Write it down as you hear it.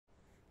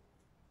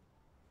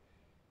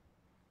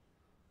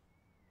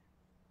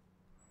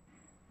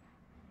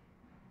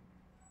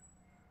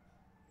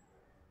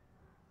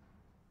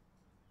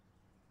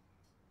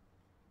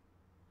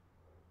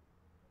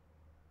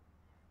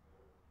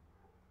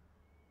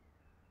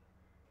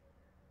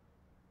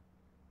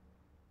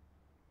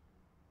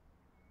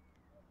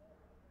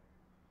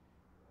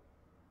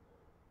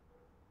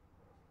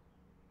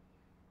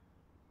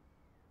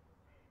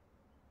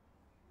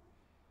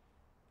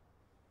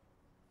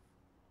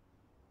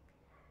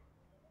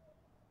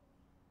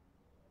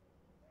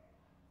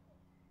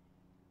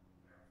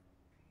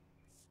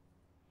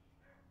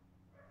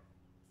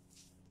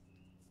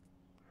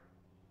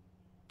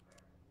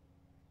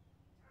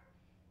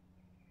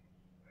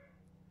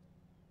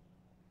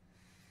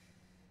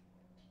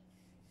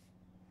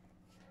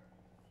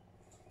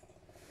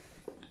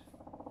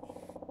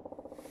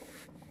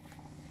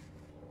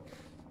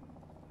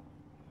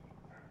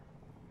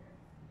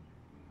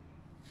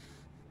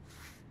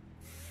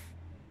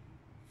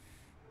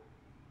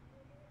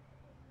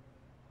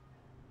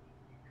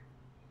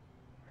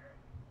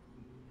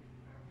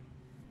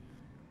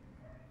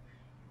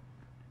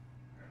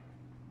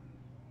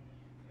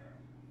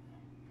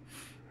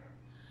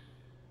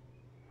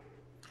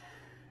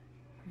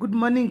Good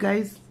morning,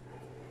 guys.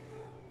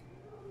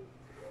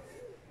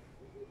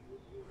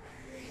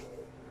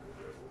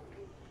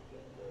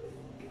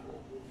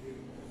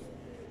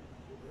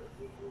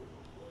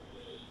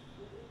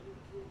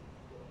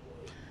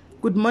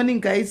 Good morning,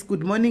 guys.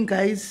 Good morning,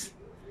 guys.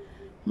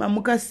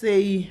 Mamuka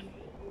say.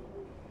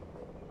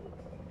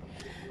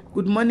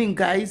 Good morning,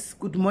 guys.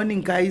 Good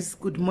morning, guys.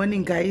 Good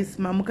morning, guys.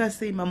 Mamuka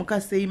say. Mamuka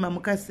say.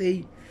 Mamuka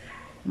say.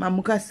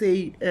 Mamuka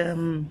say.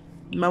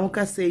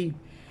 Mamuka say.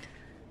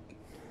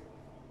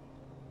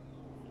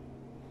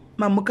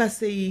 Mamuka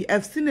say.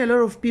 I've seen a lot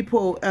of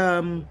people.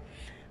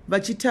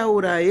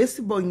 Vachitaura. Yes,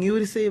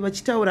 Bongi say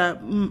Vachitaura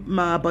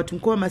about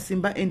Mukoma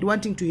Masimba and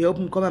wanting to help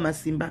Mukoma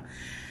Masimba.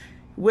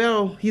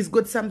 Well, he's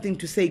got something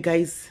to say,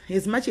 guys.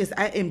 As much as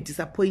I am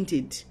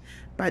disappointed,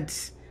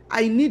 but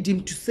I need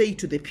him to say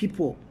to the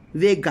people,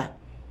 Vega.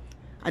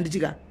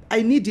 And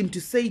I need him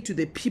to say to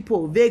the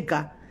people,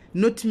 Vega,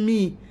 not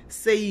me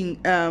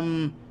saying,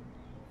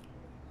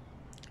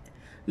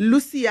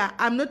 Lucia,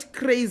 I'm not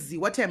crazy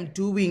what I'm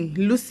doing.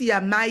 Lucia,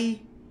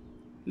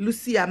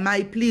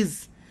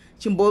 please.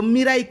 Chimbo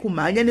mirai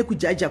kumanya ne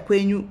kujaja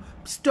kwenyu.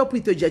 Stop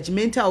with your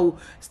judgmental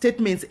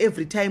statements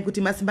every time.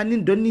 Kuti Masimba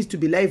don't need to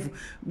be live.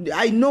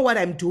 I know what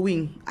I'm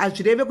doing.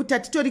 Ajireve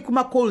kutatitori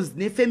kuma calls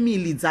ne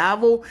family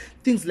zavo,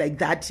 things like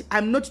that.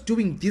 I'm not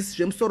doing this.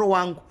 Remsoro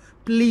wangu.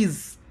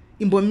 Please.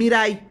 Imbo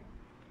mirai.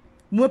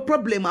 No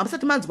problem. I'm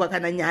sat manzwa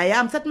kana nyaya.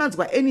 I'm sat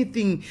manzwa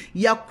anything.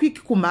 Ya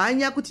quick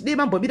kumanya. Kuti de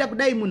mambo mira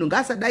kudai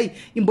munungasa dai.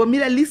 Imbo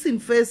mira listen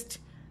first.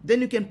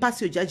 Then you can pass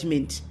your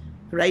judgment.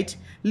 Right?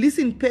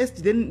 Listen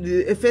first,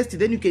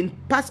 then you can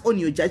pass on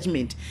your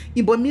judgment.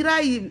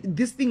 Imbomirai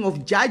this thing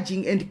of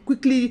judging and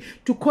quickly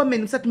to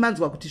comment sat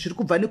manzwa kuti shiri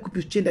kubva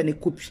nekupi chenda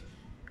nekupi.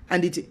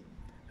 And it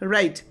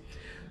right.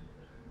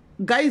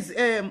 Guys,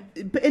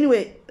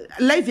 anyway,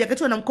 live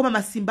yakati wana Mukoma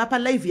Masimba pa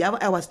live yavo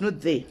I was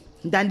not there.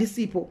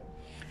 Ndandisipo.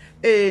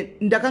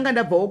 Ndakanga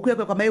ndabva kuya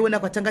kwa maiona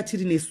kwatanga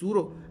tiri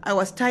nesuro. I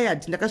was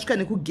tired. Ndakasvika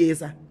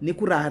nekugeza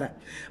nekurara.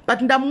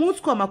 But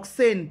ndamutswa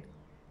makuseni.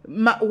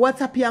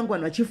 WhatsApp yangu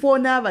vanhu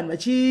vachifona vanhu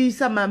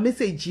vachiisa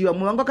mamessage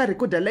vamwe vanga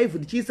vakarekodha live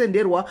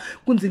ndichisenderwa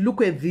kunzi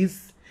look at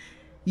this.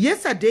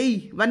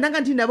 Yesterday vandanga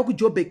ndinavo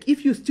kuJoburg,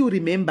 if you still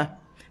remember,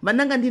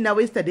 vandanga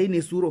ndinavo yesterday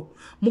nezuro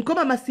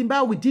Mukoma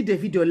Masimba, we did a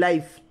video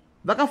live.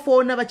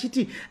 Vakafona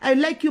vachiti I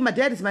like you, my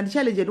dad is my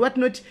challenge and what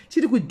not.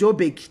 Tiri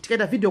kuJoburg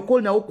tikaita video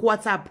call nawo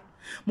kuWhatsApp.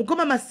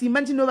 Mukoma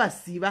Masimba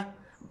ndinovaziva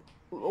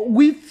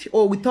with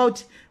or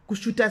without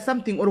kushuta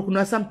something or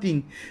kunwa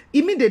something.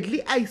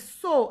 Immediately I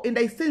saw and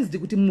I sensed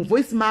kuti mu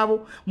voice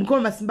mavo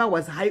Mukoma Masimba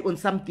was high on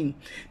something.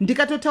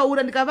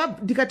 Ndikatotaura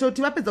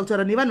ndikatoti vapedza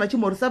kutaura nevanhu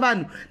vachimhoresa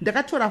vanhu,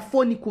 ndakatora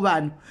phone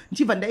kuvanhu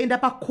ndichibva ndaenda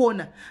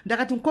pakona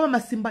ndakati Mukoma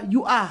Masimba,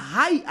 you are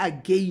high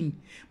again.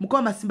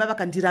 Mukoma Masimba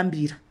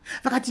vakandirambira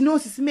vakati no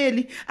Sis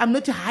Melly, I'm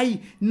not high.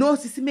 No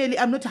Sis Melly,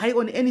 I'm not high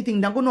on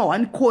anything. Ndangono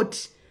one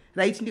quote.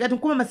 Right? Ndikati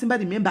Mukoma Masimba,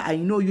 remember I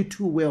know you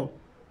too well.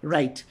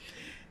 Right?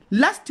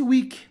 Last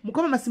week,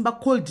 Mukoma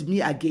Masimba called me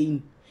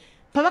again.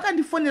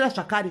 Pavakandifonera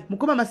Zvakare,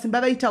 Mukoma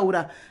Masimba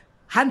vaitaura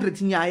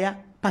 100 nyaya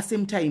per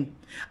same time.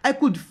 I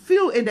could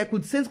feel and I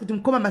could sense that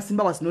Mukoma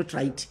Masimba was not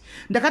right.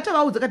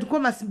 Ndakatavaudza kuti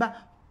Mukoma Masimba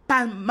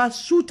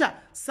mashuta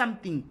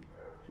something.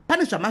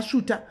 Pane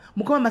zvamashuta.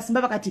 Mukoma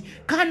Masimba vakati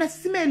kana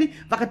Sis Melly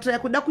vakatraya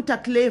kuda kuita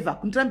clever,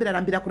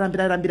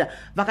 kundirambira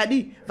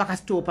vakadi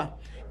vakastopa.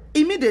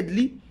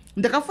 Immediately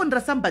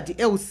ndakafonera somebody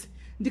else.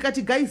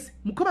 Ndikati guys,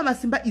 Mukoma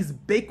Masimba is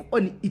back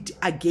on it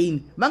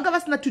again. Vanga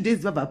vasina 2 days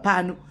vabva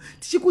pano.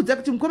 Tichikudza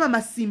kuti Mukoma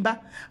Masimba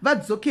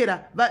vadzokera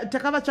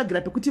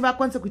takavatsvagira pekuti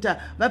vakwanisa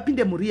kuita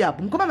vapinde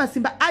murehab. Mukoma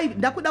Masimba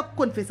ndakuda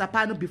kuconfessa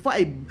pano before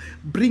I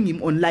bring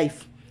him on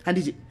live.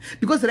 And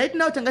because right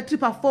now tanga tiri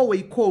pa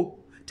 4-way call.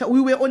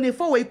 We were on a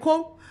 4-way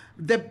call.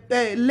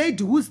 The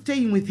lady who's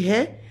staying with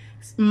her,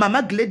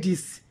 Mama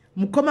Gladys,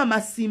 Mukoma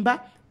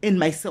Masimba and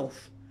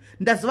myself.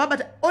 Ndazova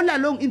but all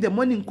along in the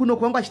morning kuno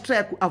kwangu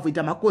achitry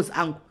kuavoida makozi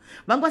angu.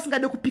 Vangu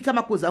vasingade kupika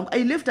makozi angu.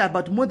 I left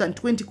about more than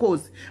 20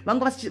 calls.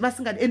 Vangu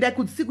vasingade and I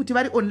could see kuti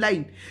vari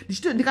online.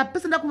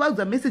 Ndikapesenda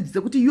kuvaudza message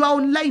dzekuti you are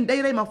online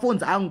dairai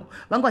maphones angu.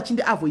 Vangu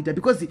vachinde avoida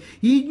because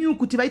he knew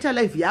kuti vaita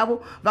live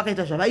yavo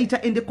vakaita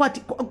zvavaita and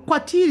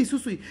kwatiri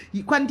susu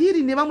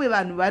kwandiri nevamwe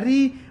vanhu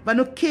vari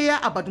care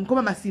about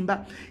Mukoma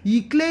Masimba.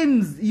 He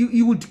claims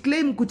he would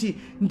claim kuti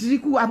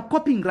I'm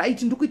copying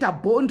right, ndikuita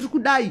bond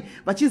ndikudai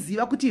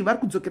vachiziva kuti vari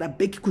kudzokera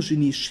back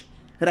kuzvinizvi.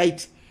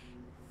 Right?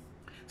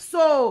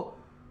 So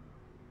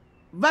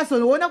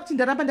vazoona kuti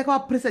ndaramba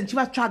ndakavapresa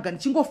ndichivatsvaga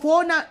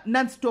ndichingofona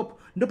non-stop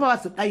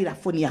ndopavazodaira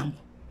foni yangu.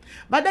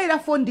 Vadaira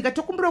foni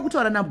ndikatokumbira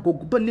kutaura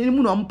nagogo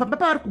nemunhu wamupamba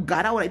pavari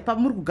kugara ora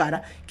pamuri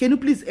kugara, can you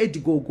please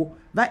add gogo?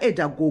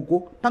 Vaedha gogo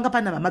panga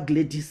pana Mama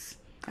Gladys.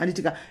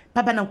 Anditika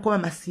papana Mukoma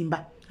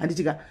Masimba.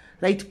 Anditika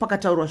right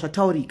pakataurwa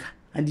zvataurika.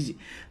 Anditi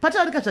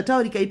pataurika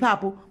zvataurika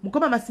ipapo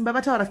Mukoma Masimba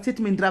vataura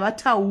statement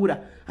ravataura.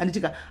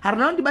 Anditika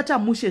harina kundibata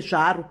mushe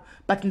zvaro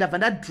but ndabva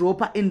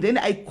ndadropa and then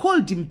I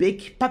called him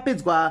back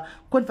papedzwa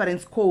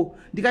conference call.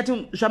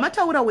 Ndikati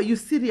zvamataura, were you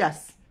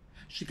serious?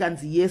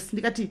 Zvikanzi yes.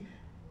 Ndikati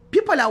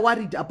people are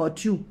worried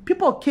about you,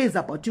 people cares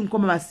about you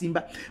Mukoma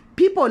Masimba,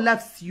 people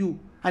loves you.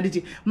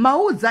 Anditi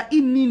maudza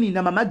inini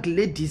na mama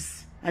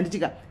Gladys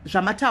anditika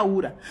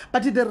zvamataura,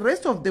 but the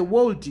rest of the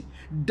world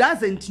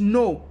doesn't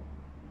know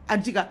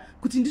anditika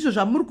kuti ndizvo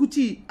zvamuri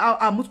kuti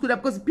amusikuda,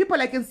 because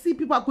people, I can see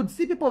people, I could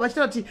see people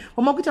vachitaura kuti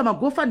vamwe vakuita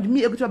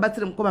magofundme ekuti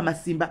vabatsire Mukoma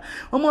Masimba,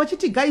 vamwe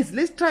vachiti guys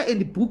let's try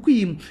and book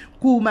him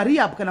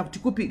kumarehab kana kuti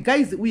kupi.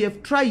 Guys, we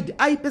have tried,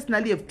 I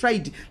personally have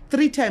tried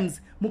 3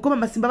 times. Mukoma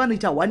Masimba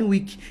vanoita 1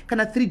 week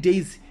kana 3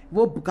 days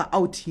vobuka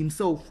out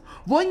himself,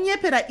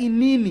 vonyepera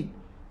inini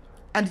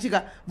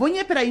anditika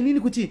vonyepera inini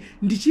kuti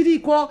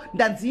ndichiriko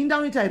ndanzinda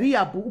unoita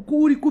rehab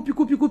ukuri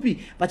kupi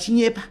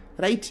vachinyepa,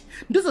 right?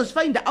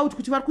 Ndozozvifind out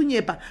kuti vari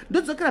kunyepa,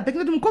 ndodzokera back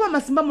ndoti Mukoma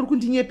Masimba muri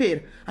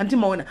kundinyepera, anditi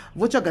maona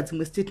votsvaga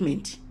dzimwe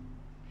statement,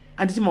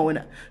 anditi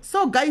maona.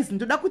 So guys,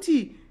 ndoda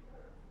kuti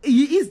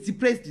he is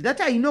depressed,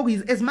 that I know.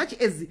 Is as much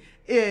as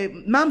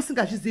mam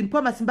singazvizivi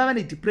Mukoma Masimba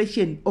vane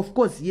depression, of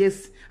course,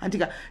 yes.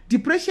 Antika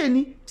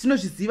depression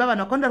tinozviziva,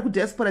 vanhu vakaenda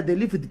kudiaspora they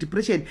live with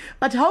depression,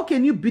 but how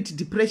can you beat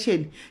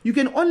depression? You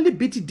can only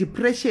beat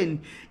depression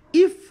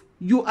if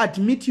you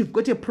admit you've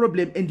got a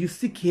problem and you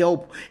seek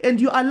help and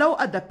you allow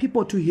other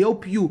people to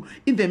help you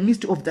in the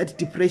midst of that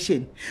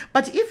depression.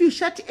 But if you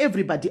shut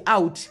everybody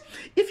out,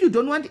 if you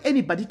don't want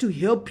anybody to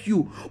help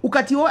you,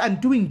 ukati oh, I'm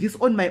doing this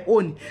on my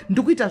own,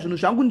 ndokuita zvinhu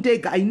zvangu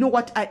ndega, I know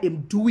what I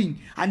am doing,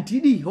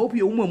 andidi help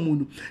you umwe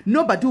munhu,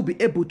 nobody will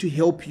be able to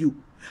help you.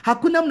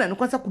 Hakuna munhu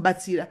anokwanisa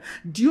kubatsira.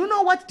 Do you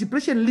know what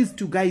depression leads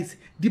to, guys?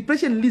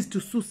 Depression leads to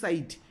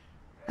suicide.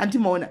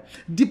 Antimaona,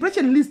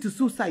 depression leads to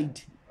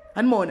suicide.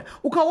 And maona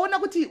ukaona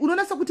kuti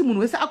unonasa kuti munhu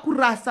wese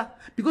akurasa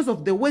because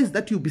of the words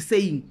that you'll be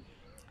saying,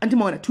 and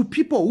maona to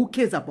people who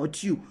cares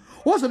about you,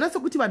 wozonasa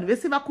kuti vanhu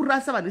vese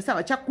vakurasa, vanhu vese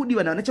vachakudi,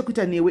 vanhu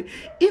vanachakuita newe,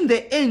 in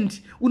the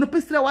end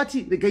unopesera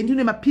wati rega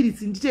ndine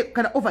mapirisi ndite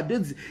kana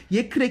overdose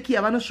yecrack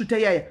yavanosvuta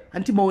yaya,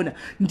 and maona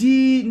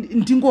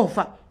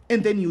ndingofa,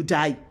 and then you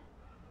die.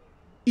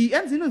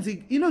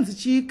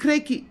 Inonzi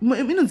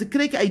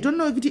crack, I don't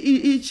know if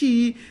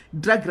it's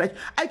drug right.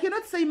 I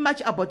cannot say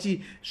much about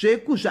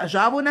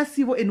zvavona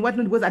sivo and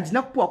whatnot because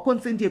andina kupuwa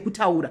consent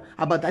yekutaura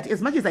about that,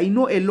 as much as I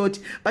know a lot,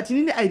 but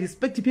inini I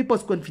respect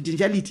people's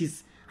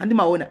confidentialities. And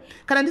maona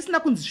kana ndisina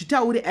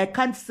kunzvitaure, I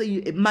can't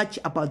say much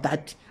about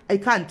that. I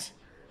can't.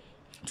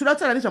 Toda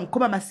kutaura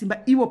nezvaMukoma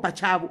Masimba ivo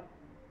pachavo,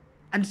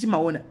 anditi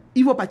maona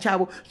ivo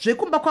pachavo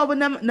zvekumba kwavo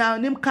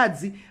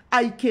nemukadzi,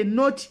 I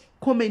cannot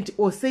comment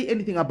or say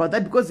anything about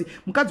that because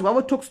mukadzi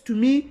wavo talks to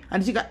me,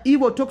 and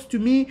Ivo talks to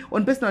me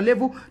on personal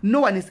level. No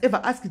one has ever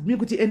asked me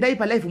kuti endai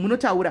pa live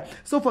munotaura.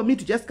 So for me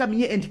to just come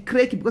here and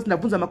crack because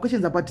ndabvunza my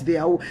questions about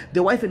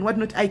the wife and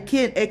whatnot, I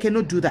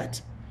cannot do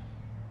that.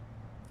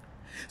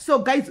 So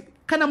guys,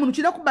 kana munhu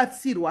chida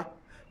kubatsirwa,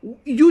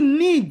 you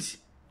need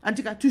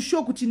antika to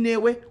show kuti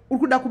newe uri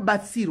kuda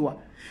kubatsirwa.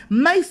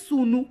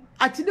 Maisunu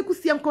atidi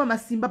kusiya Mukoma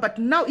Masimba, but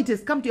now it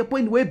has come to a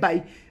point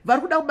whereby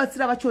vari kuda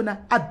kubatsira vachona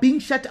are being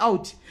shut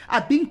out,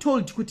 are being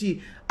told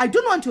kuti I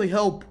don't want your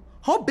help.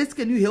 How best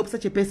can you help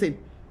such a person?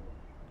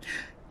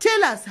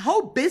 Tell us,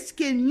 how best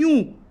can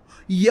you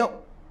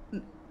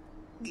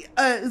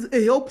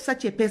help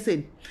such a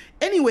person?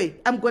 Anyway,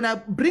 I'm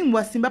gonna bring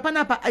Masimba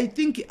panapa. I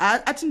think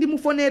atindi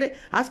mufonere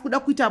asikuda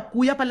kuita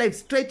kuya pa live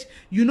straight,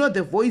 you know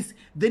the voice,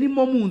 then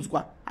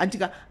imomunzwa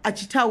antika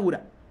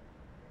achitaura.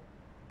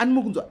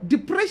 And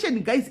depression,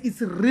 guys, is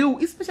real,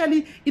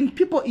 especially in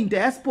people in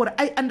diaspora.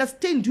 I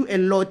understand you a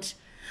lot.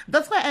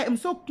 That's why I am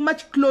so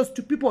much close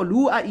to people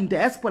who are in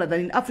diaspora than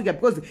in Africa,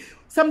 because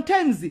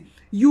sometimes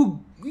you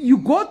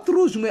go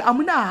through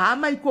amuna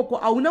hama ikoko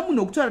auna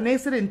muno kutora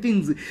certain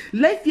things.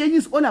 Life here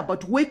is all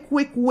about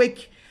work.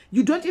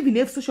 You don't even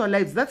have social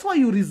lives. That's why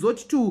you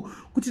resort to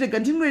kuti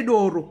regandinwe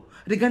doro,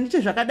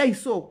 regandiche zvakadai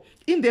so.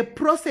 In the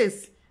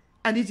process,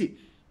 and it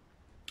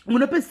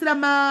munopesira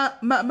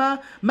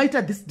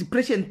maita this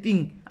depression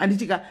thing,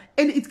 and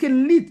it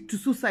can lead to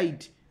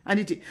suicide,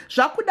 and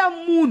zvakuda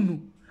munhu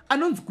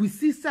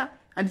anonzwisisa,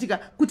 and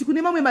kuti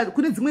kune mamwe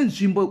kune dzimwe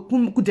nzvimbo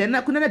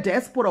kuna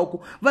diaspora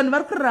uko vanhu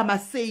vari kurarama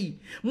sei.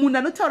 Munhu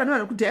anotaura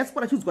nevanhu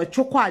kudiaspora chiudzwa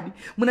chokwadi,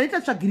 munhu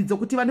anoita tsvagiridzo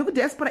kuti vanhu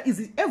kudiaspora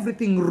is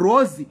everything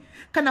rosy,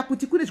 kana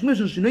kuti kune zvimwe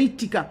zvinhu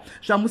zvinoitika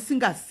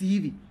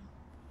zvamusingazivi,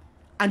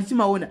 anditi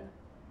maona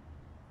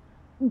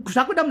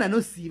zvakuda munhu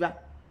anoziva.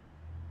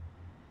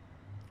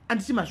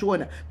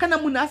 Antichimazviona kana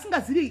munhu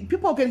asingazivi,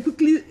 people can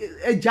quickly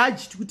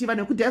judge kuti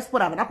vanhu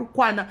vekudiaspora havana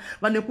kukwana,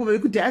 vanhu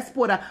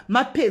vekudiaspora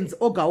mapenzi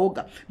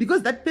oga,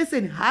 because that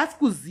person has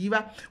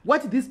kuziva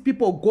what these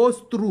people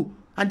goes through.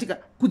 Antika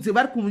kuti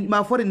vari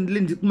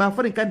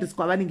kuma-foreign countries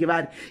kwavanenge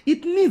vari.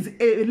 It needs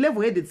a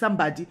level-headed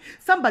somebody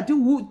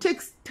who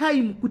takes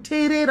time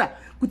kuteerera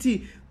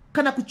kuti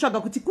kana kutsvaga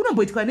kuti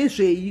kunomboitika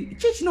nezvei,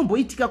 chii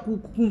chinomboitika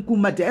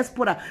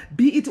kumadiaspora,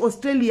 be it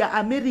Australia,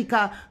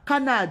 America,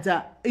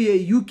 Canada,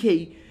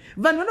 UK.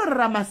 Vanhu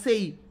vanorarama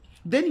sei,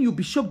 then you'll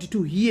be shocked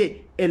to hear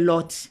a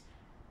lot.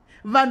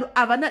 vanhu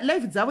havana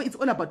life dzavo it's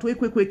all about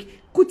work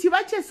kuti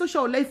vache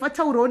social life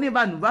vataurawo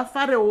nevanhu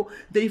vafarewo.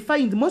 They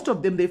find, most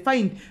of them, they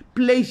find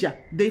pleasure,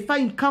 they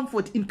find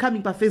comfort in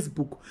coming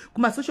pafacebook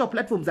kuma social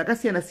platforms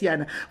akasiyana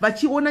siyana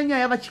vachiona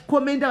nyaya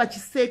vachikomenda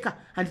vachiseka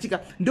handitika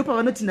ndo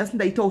pavanoti nhasi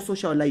ndaitawo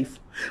social life.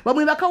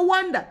 Vamwe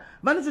vakawanda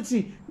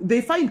vanototi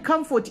they find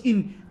comfort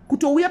in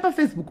kutouya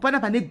pafacebook pana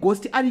pane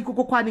ghost ari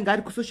ikoko kwaanenge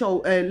ari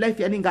kusocial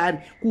life yanenge ari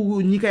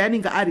kunyika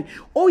yanenge ari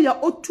ouya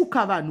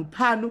otuka vanhu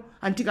pano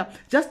antika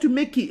just to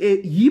make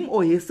him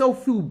or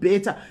herself feel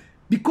better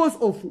because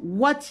of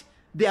what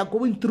they are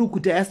going through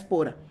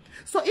kudiaspora.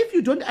 So if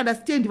you don't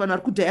understand vanhu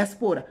vari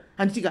kudiaspora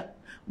antika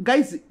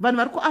guys, vanhu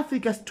vari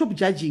kuafrica, stop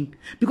judging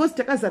because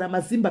takazara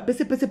Masimba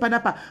pese pese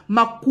panapa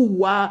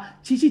makuhwa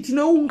chichi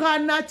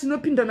tinoungana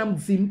tinopindana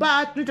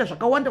mudzimba tinoita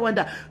zvakawanda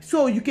wanda,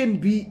 so you can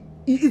be,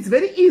 it's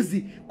very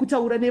easy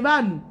kutaura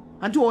nevanhu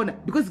handiona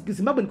because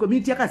Zimbabwean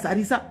community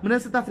yakazarisa muna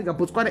South Africa,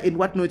 Botswana and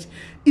what not.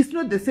 It's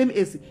not the same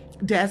as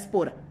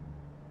diaspora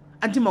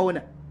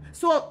antimaona.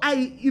 So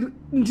I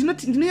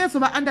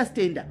ndinoyatsova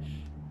understand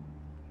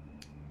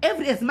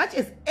as much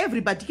as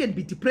everybody can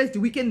be depressed,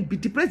 we can be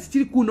depressed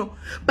tiri kuno,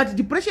 but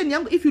depression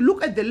yangu, if you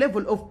look at the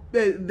level of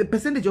the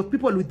percentage of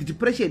people with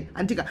depression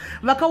antika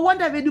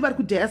vakawanda vedu vari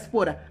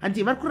kudiaspora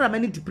anti vari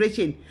kurarama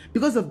depression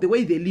because of the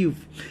way they live.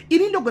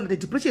 Ini ndogona the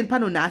depression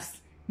pano nhasi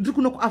ndiri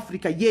kuno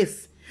kuafrica.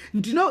 Yes,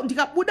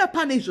 ndikabuda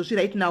pane izvozvi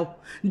right now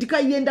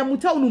ndikaenda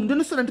mutauni umu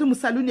ndonosora ndiri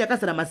musaluni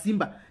yakazara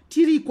Masimba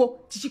tiriko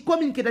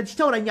tichikomunicata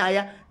tichitaura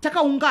nyaya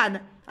takaungana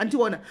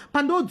antiona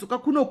pandodzoka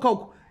kuno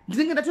ukauko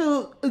ndinenge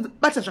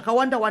ndatobata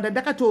zvakawanda wanda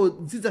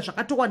ndakatodzidza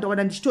zvakatowanda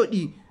wanda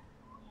ndichitodii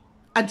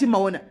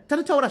antimaona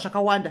tatotaura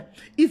zvakawanda.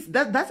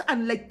 That's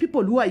unlike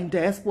people who are in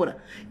diaspora.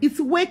 It's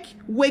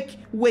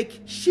work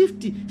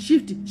shift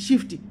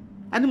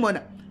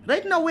antimaona.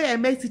 Right now where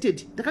am I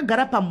seated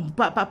ndakagara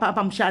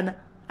pamushana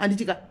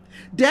anditika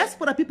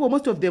diaspora people,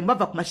 most of them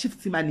vabva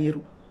kumashifts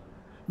manheru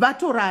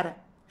vatorara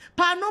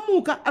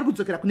paanomuka ari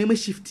kudzokera kune imwe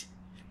shift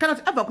kana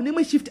kuti abva kune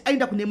imwe shift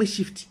aenda kune imwe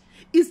shift.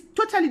 Is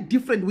totally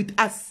different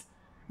with us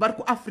vari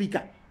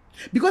kuafrica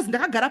because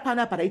ndakagara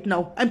panapa right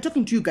now I'm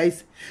talking to you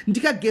guys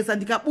ndikageza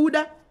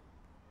ndikabuda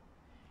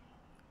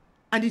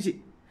anditi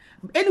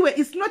anyway,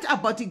 it's not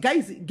about,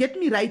 guys, get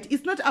me right,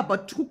 it's not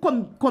about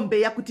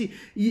kukombeya kuti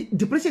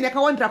depression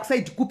yakawandira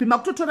kusaidi kupi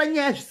makutotora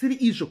nyaya zvisiri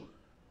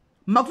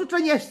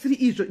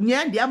izvo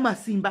nyaya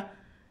ndeyamasimba.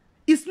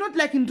 It's not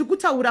like ndiri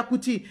kutaura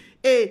kuti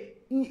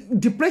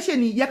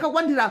depression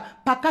yakawandira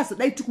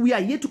pakazodai we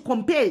are here to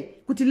compare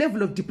kuti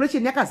level of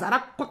depression yakazara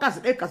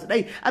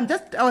kwakazodai.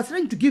 I was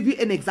trying to give you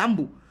an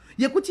example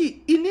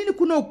yekuti inini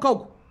kuno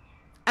ukauko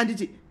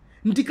anditi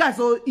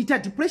ndikazoita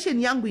depression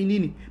yangu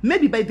inini,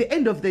 maybe by the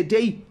end of the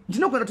day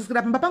ndinogona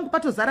kuswera pamba pangu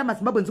patozara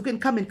maZimbabweans who can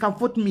come and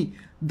comfort me.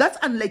 That's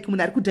unlike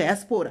munhu ari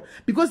kudiaspora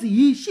because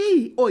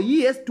she or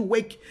he has to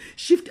work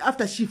shift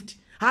after shift.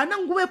 Haana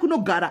nguva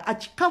yekunogara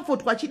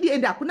achicomfortwa achidi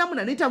ende hakuna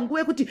munhu anoita nguva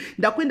yekuti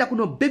ndakuenda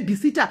kuno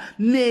babysitter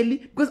Melly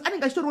because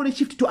anenge achitoriwo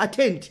shift to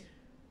attend.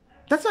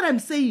 That's what I'm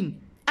saying.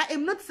 I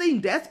am not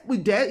saying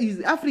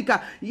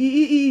Africa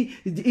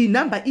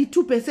number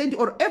 2%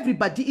 or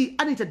everybody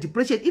anoita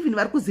depression. Even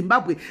vari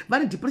kuZimbabwe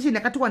vane depression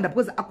yakatowanda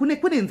because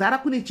kune nzara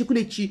kune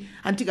chi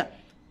antika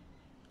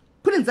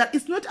kune nzara.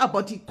 It's not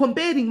about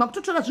comparing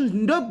makutotora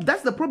zvinhu.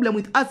 That's the problem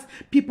with us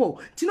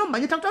people.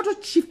 Tinomhanya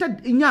takutoshifta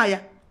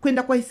nyaya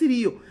kwenda kwaisiri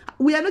iyo.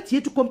 We are not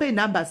here to compare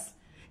numbers.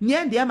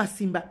 Nyaya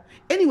ndeyamasimba.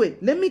 Anyway,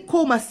 let me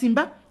call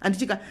Masimba and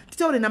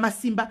titaure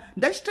namasimba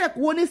ndachitrai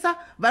kuonesa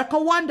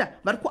vakawanda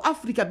vari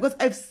kuafrica because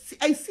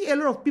I see a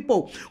lot of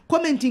people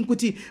commenting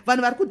kuti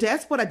vanhu vari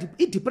kudiaspora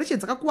depression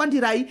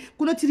dzakakuwandirai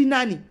kunotiri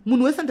nani.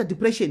 Munhu wese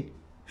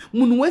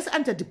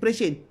anta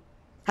depression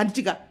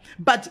handitika,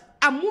 but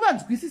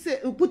amuvanzwisise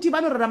kuti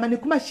vanorarama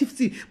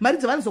nekumashifts mari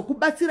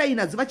dzavanozokubatsirai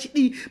nadzo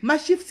vachidii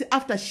mashifts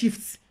after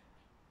shifts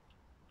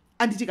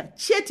handitika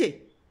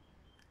chete.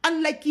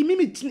 Unlike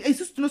imimi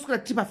isusu tinoswera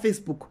tiri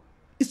paFacebook,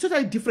 it's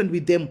totally different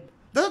with them.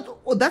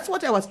 That's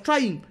what I was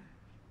trying.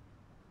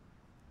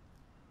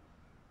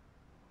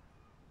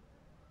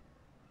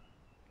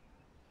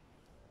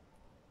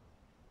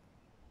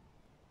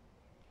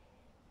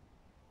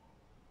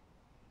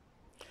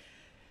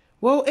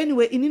 Well,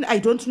 anyway, I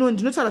don't know.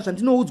 Ndinotaura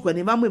zvandinoudzwa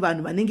nevamwe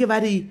vanhu vanenge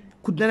vari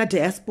kunana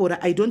diaspora.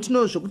 I don't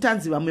know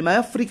zvokutanzi vamwe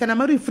maafrika kana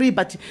muri free,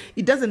 but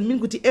it doesn't mean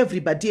kuti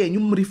everybody yenyu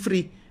muri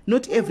free.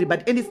 Not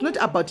everybody, and it's not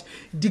about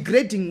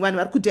degrading vanhu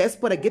vari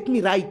kudiaspora. Get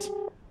me right.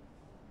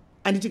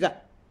 Anditika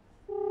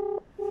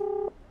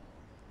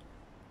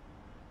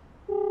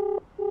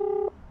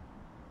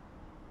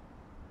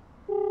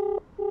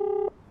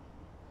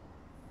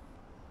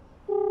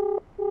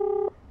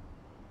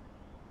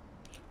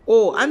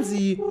oh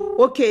hanzi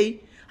okay,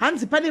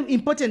 hanzi pane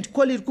important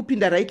call iri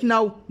kupinda right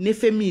now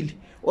nefamily.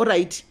 All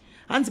right,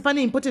 hanzi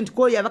pane important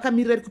call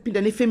yavakamirira iri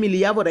kupinda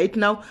nefamily yavo right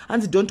now.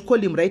 Hanzi don't call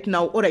him right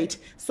now. All right,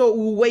 so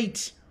we'll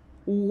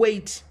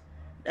wait.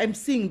 I'm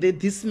seeing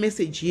this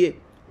message here.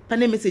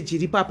 Pane message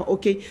iri papa.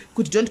 Okay,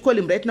 kuti don't call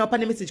him right now.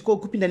 Pane message call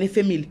kupinda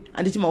nefamily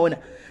anditi maona.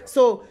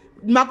 So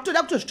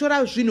makutoda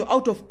kutozvitora zvinhu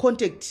out of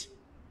context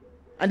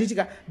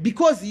anditika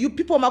because you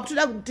people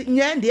makutoda kuti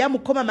nyaya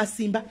ndeyamukoma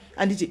Masimba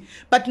anditi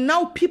but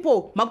now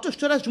people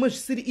makutozvitora zvimwe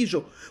zvisiri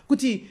izvo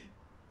kuti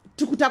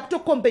kuti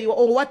akutokombeiwa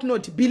or what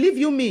not. Believe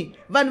you me,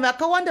 vanhu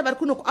vakawanda vari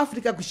kuno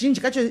kuAfrica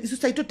kuzhinji kacho isu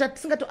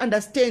tisingato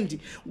understand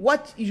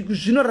what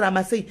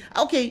zvinorarama sei.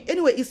 Okay,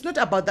 anyway, it's not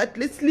about that,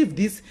 let's leave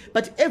this.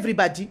 But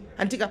everybody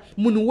antika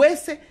munhu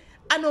wese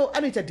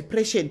anoita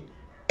depression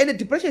and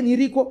depression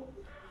iriko.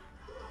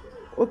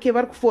 Okay,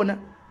 vari kufona.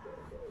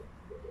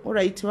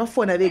 Alright,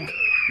 vafona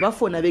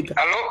vega.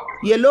 Hello?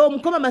 Yellow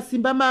Mukoma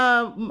Masimba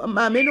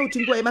mameno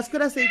utingwa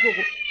emaskera sei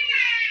koko.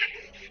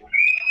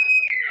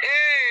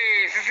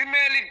 Sis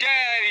Melly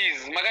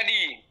diaries,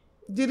 Magadi.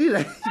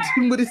 Dirira,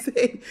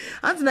 murisei.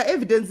 Anzina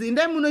evidence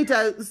indai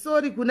munoita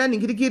sorry kuna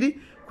ningirikiri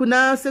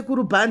kuna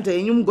sekuru banda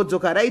yenyu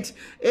mugodzoka right.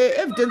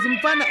 Evidence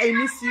mfana I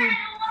miss you.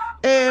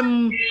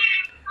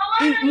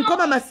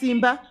 Mukoma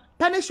Masimba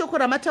pane shoko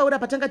ramataura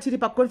patanga tiri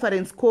pa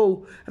conference call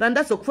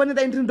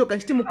randazokufonera indiri ndoga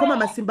nchiti Mukoma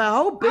Masimba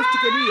how best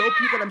can you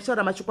help you kana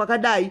muchaura mashoko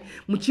akadai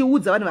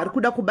muchiudza vanhu vari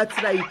kuda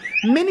kubatsirai.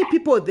 Many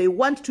people they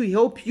want to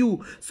help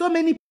you, so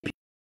many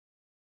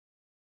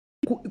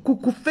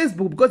ku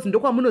Facebook because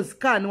ndokwa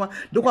munozikanwa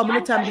ndokwa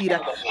munotambira,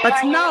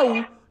 but now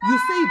you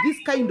say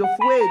this kind of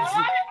words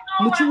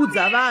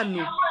muchiudza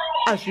vanhu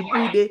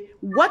azvibude.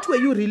 What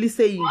were you really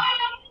saying?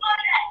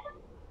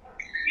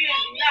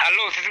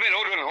 Hello, Sis Melly,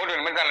 hold on. Hold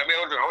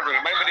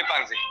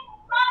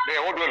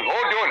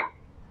on.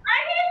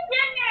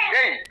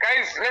 Hey,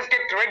 guys, let's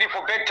get ready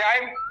for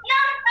bedtime.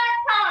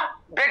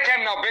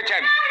 Bedtime now,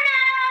 bedtime.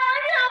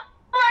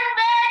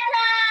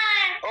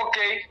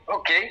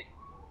 Okay.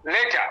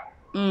 Later.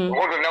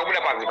 Hold on, now we're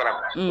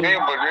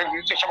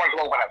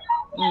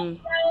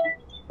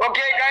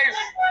okay, guys.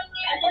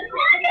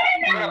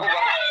 Yeah,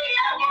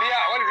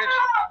 what is it?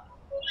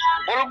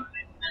 Volume?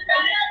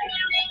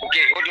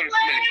 Okay, hold on,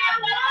 Sis Melly.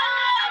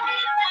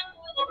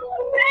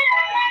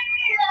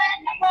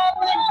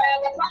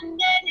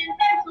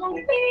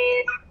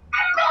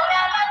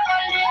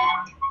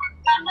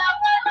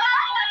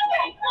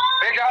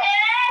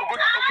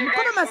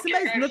 Mukoma Masimba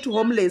is not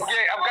homeless.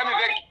 Okay, I'm coming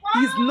back.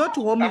 He's not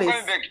homeless.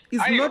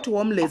 He's not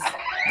homeless,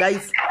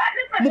 guys.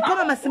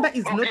 Mukoma Masimba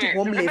is not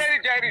homeless.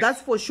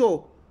 That's for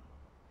sure.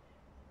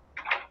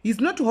 He's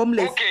not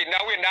homeless. Okay,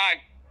 now we're done.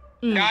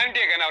 Now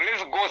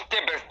let's go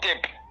step by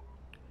step.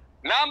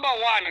 Number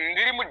one,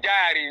 ndiri mu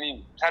diary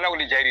ni sana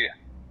ulijairira.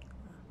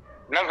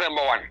 That's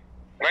number one,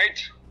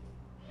 right?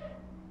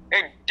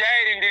 A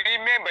diary,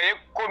 remember a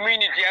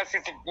community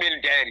assisted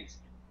mail diaries.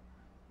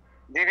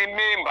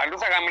 Remember,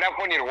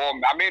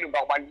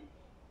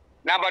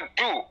 number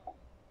two,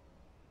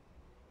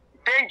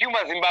 thank you,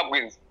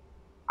 Zimbabweans.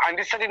 And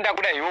this certain that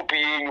I hope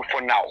you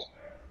for now.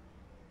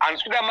 And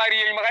Suda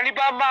Maria,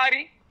 Magaliba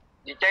Mari,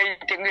 you can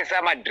take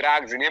some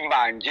drugs in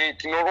Mbanje,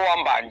 Tinoro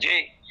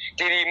Mbanje,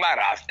 Tirima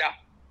Rasta.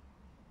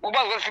 Uba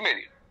was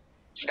Mary.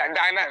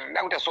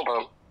 Dana,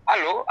 super.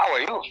 Hello, how are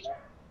you?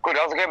 Good,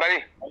 how's it,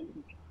 buddy?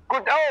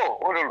 Good, how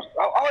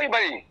are you,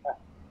 buddy?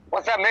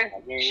 What's up, man?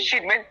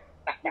 Shit, man.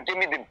 You gave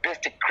me the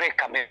best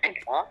cracker, man.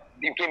 Huh?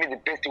 You gave me the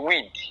best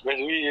weed. I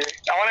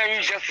want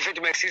you just to say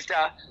to my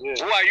sister, who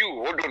are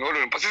you? Hold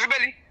on. Sis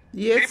Melly?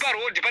 Yes. Hold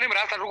on, just say to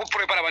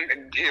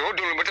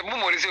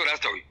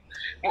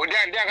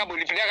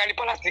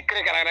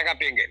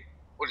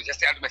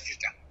my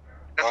sister.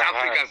 That's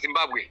Africa,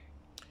 Zimbabwe.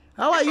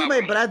 How are you,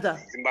 my brother?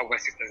 Zimbabwe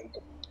sister.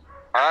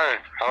 Hi,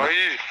 how are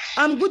you?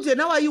 I'm good.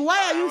 And how are you? Why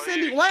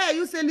are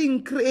you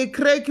selling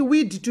crack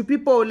weed to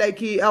people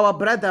like our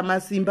brother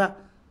Masimba?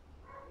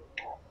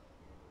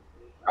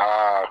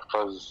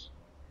 Because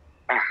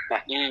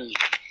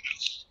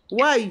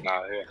why?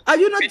 yeah. Are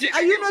you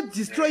not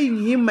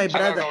destroying him, my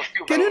brother?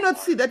 Can you not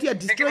see that you are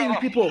destroying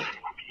people? I'm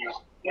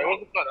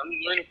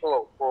waiting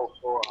for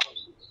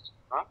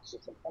huh?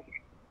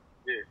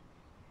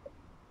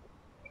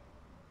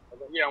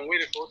 Yeah, I'm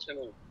waiting for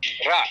Channel.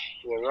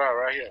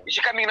 Right here. Is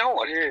she coming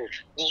now? Yeah.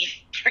 Did you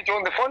speak to her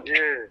on the phone?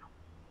 Yeah.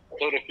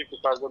 So the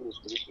 $50,000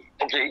 solution.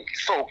 Okay,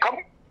 so come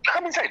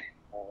inside.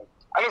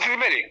 Hello, Sis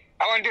Melly.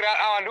 I want to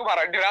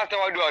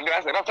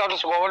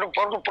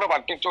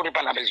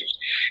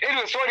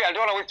anyway, sorry, I don't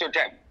want to waste your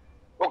time.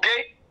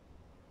 Okay?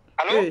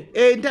 Hello?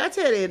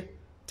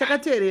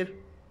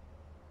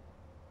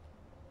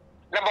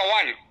 Number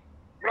one.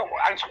 No,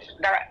 and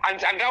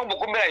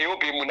mukumbira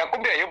yopi mu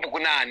nakumbira yopi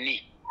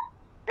kunani.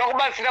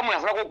 Yakubasira mu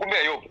nasana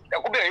kukumbira yopi.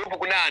 Yakumbira yopi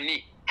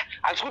kunani.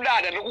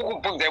 Asukudada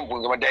ndokukubvunza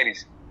imvunzo ma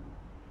diaries.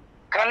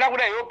 Kana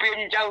kuda yopi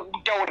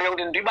nchaure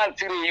kuti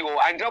ndibatsire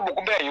iwo andira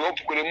mukumbira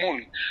yopi kune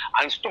munhu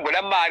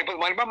ansutogoda mari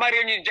pa mari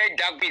yenyu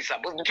chaidhakwisa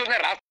because ndichona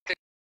rasta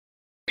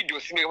video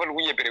simeka vanhu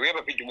kunyepere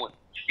uyeba video mona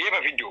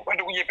uyeba video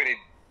vanhu kunyepere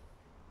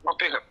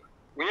mapeka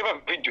uyeba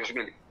video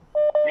simeka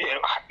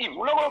ivi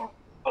unako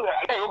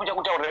ada yopi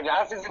chakutaurira kuti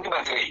hasi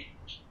sindibatsire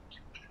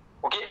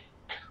okay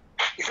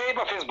isei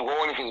pa Facebook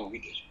waone Facebook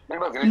videos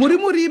muri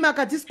murima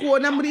katisi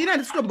kuona muri ina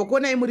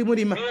ndisitombokuonai muri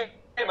murima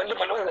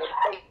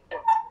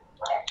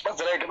That's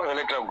the right.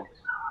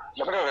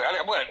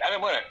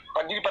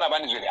 Pandiri para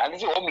bani zwe. And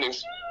this is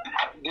homeless.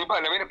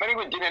 ndipa na pane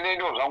kujina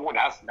nendo zvangu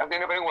nhasi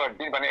ndasenda pane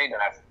kudini pane aida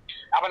nhasi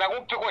apa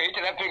ndakupfekwa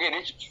hete ndapfeke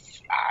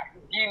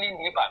ndini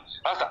ndipa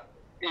rasa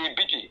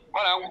biti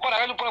pana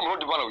akatopona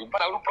murodi pana uyu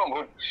pana akatopona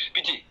murodi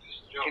biti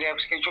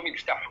can you show me the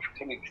stuff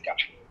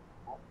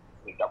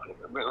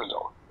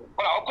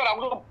pana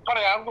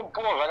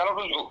akatopona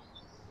zvakanotozo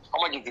how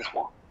much is this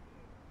for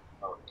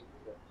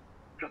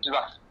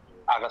 $50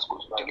 that's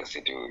good take a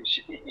seat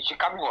she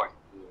coming on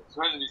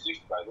so it's the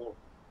 6th by the way.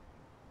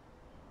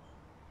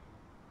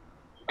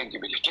 Thank you,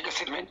 baby. Take a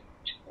seat, man.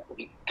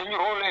 Can you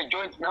roll a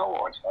joint now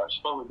or what? She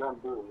probably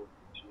don't do it.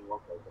 She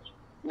won't like that.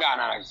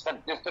 No.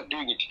 Just start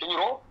doing it. Can you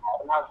roll?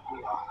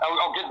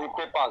 I'll get the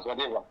papers,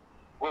 whatever.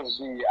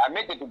 Because I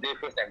made it today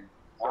first time.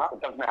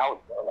 That's my house.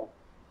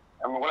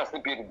 I'm going to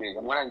sleep here today.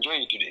 I'm going to enjoy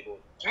it today.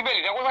 Sleep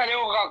it. I'm going to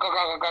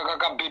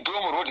be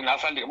on the road in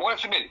Sunday. I'm going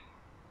to sleep it.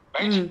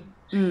 Right?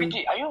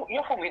 Pity,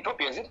 you're from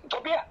Ethiopia, is it?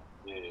 Ethiopia?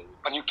 Yeah.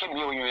 But you came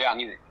here when you were young,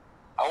 is it?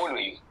 How old were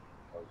you?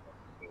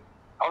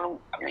 How long?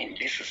 I mean,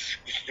 this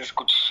is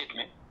good shit,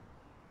 man.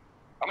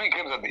 How many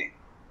grams are there?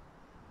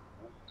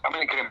 How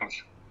many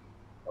grams?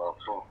 4.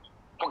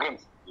 4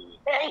 grams. Yeah.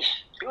 Hey,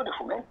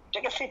 beautiful, man.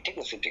 Take a seat.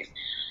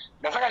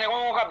 That's why I'm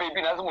going to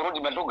baby. That's my road.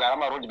 I'm road. And I'm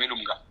going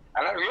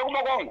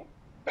to go.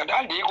 That's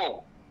all they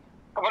go.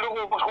 I'm going to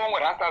go home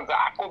with Rasta. I'm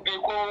going to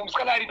go. I'm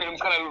going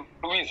to go.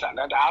 Luisa.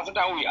 That's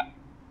how we are.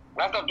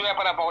 Rasta do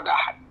about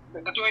that.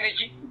 The two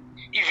energy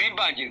is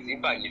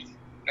badges.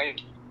 Right?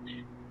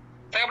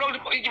 Saya belum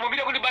mobil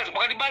aku di bus,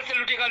 bukan di bus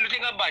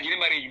lutingan baju ni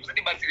mari,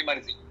 di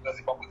mari sih,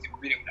 nasi bagus sih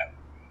mobil ni.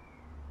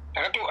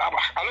 Takkan tu apa?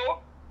 Halo?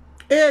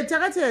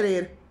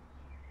 Takaterera.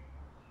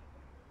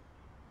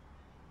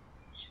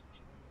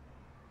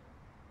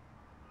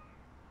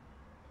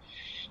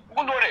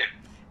 Kundore.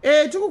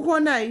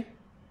 Tukukuonai.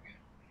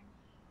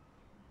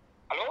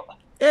 Halo?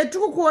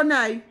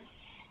 Tukukuonai.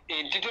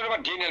 Titolo ba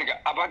Daniel ka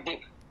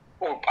abati.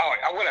 Oh,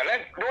 awala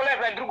don't let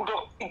that do.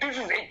 This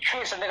is a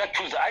choice and I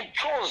choose. I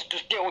chose to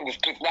stay on the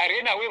street. I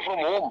ran away from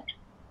home.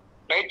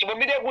 Right?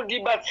 Mumida kudi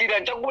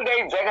batsira chakuda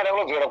inzaka na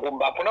kulozera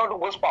kumba. Pona ndo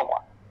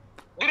gospakwa.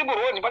 Ndiri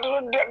murozi but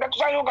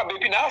ndakusayoka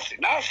baby nasi.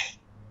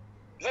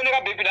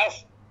 Zenda baby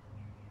nasi.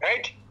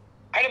 Right?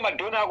 Kale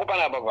madonna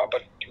akupana baba.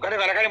 Kale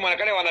mwana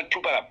kale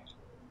wanatupa hapa.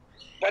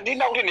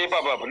 Ndina kuti ne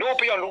baba. No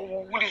pia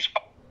uli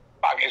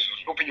spark eso.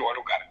 No pia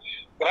walukara.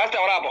 Rasta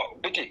orabo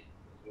biti.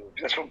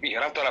 That's what we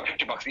Rasta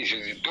 $50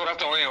 issues. Do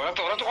Rasta no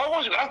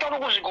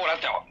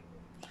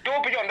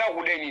don't put on that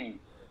wood any.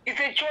 It's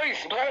a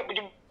choice.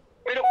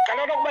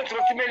 Cannot much Sis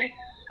Melly.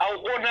 I'll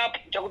own up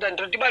Jakutan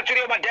to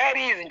Dibatrio, my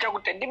diaries,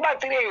 Jakutan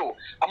Dibatrio.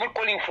 I'm not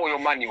calling for your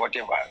money,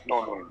 whatever.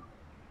 No.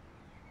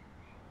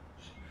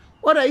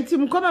 Alright,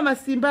 Mukoma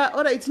Masimba,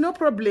 alright, no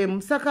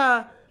problem.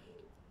 Saka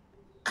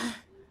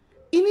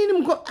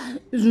inini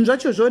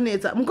zvinhu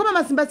zvonetsa Mukoma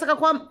Masimba saka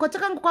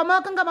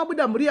kwamakanga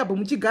mabuda muri abho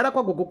muchigara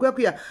kwagogo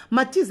kuya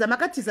matiza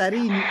makatiza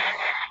rini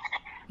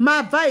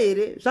mabva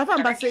here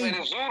zvafamba sei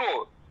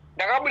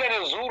ndakabuda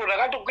nezuro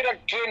ndakatokwira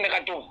train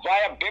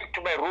ndakatovhaya back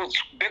to my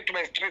roots, back to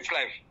my street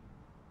life.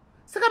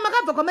 Saka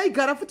makabva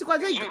kwamaigara futi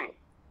kwake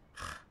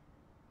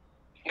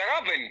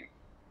ndakabva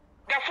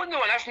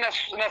ndafundiwa nasina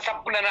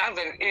sapuna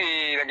naanza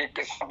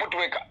like support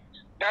worker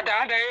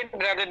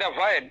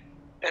ndavhaya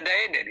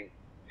ndadaenda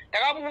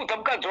ndakamuudza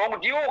mukadzi wangu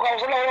kuti iwe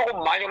ukausalaura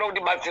kumhanya uda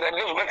kundibatsira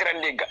ndinozobatsira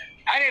ndega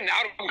ane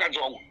nharo mukadzi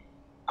wangu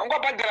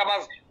angabhadhira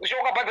masi ushe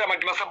wakabhadhira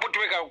masapoti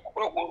weka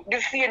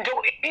ndisiye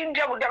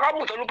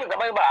ndakamuudza unopedza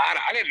mai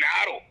mahara ane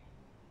nharo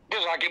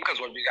ndezvake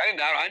mukadzi wangu ane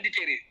nharo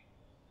handichereri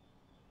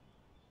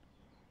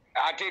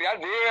atiri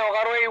hanzi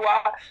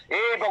wakaroiwa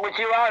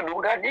pakuchivanhu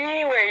ukati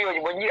iwe iyo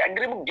chimbonyira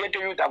ndiri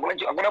mugeto youth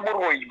hakuna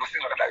muroi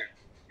chimbosei zvakadai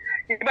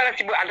ibana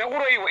chimbo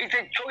handakuroiwa it's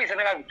a choice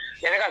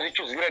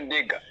yandakazvichuzira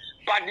ndega.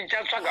 But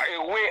ndichatsvaga a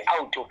way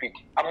out of it.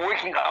 I'm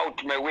working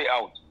out my way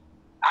out.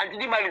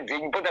 Handidi mari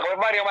dzenyu but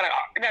mari yamana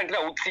ine handina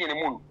utsi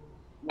nemunhu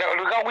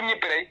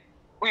ndakakunyepera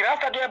uyu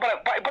rasta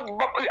toyapara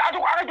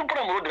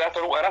akatopura murodi rasta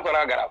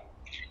rakagara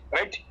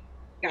right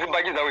izi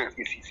mbaji dzawo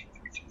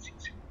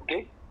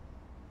okay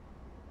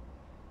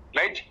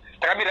right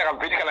takamira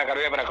kamvheti kana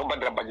karoyapara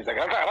kambandira mbaji dzake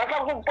rasta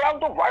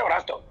akutovhayo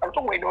rasta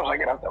akutongoendawo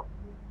zvake rasta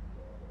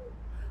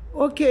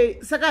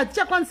okay saka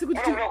hatichakwanisi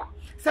kuti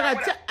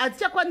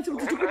hatichakwanisi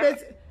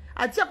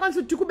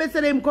kuti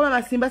tikubetserei Mukoma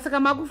Masimba saka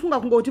makufunga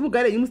kungoti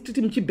mugare henyu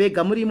mustriti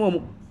muchibhega muri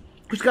imomo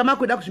kusvika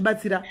makuda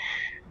kuzvibatsira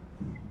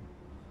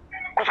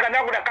kusvika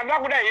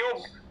ndakuda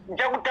hiyo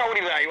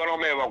ndichakutaurirai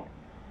vanomai vangu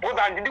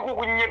because handidi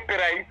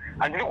kukunyeperai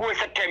handidi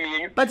kuwesa time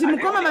yenyu but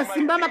Mukoma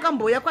Masimba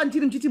makambouya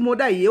kwandiri muchiti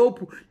moda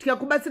help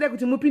tikakubatsirai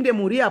kuti mupinde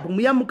muri apo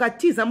muya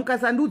mukatiza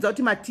mukasandiudza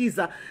kuti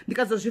matiza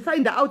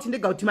ndikazozvifinda out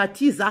ndega kuti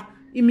matiza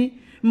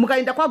imi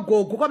mukaenda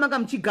kwagogo kwamanga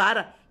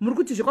muchigara muri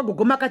kuti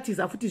zvekwagogo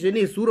makatiza futi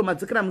zvenezuro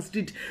madzokera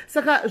mustriti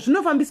saka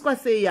zvinofambiswa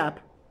sei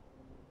apa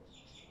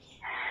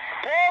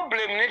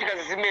problem netika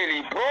Sis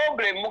Melly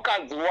problem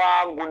mukadzi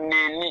wangu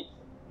neni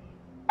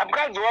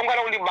mukadzi wangu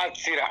ana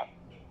kundibatsira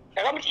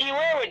ndakamuti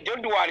iwewe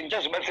don't worry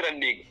ndichazvibatsira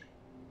ndega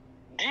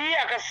ndiye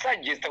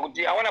akasuggesta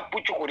kuti I wanna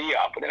put you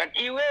kuria apo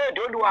ndakati iwewe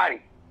don't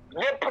worry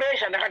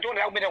nepressure ndakati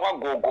ndakuenda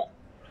kwagogo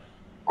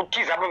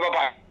kutiza baba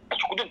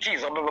bacho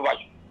kutotiza baba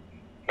bacho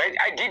right.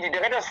 I did it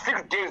ndakaita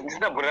 6 days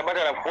ndisina bhura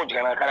batara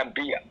 40 kana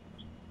beer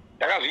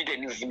ndakazviita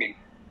ndizimeni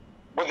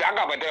because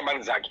angabhatira mari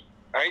dzake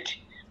right.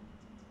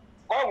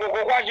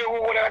 Gogo kwacho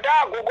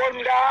ndakati gogo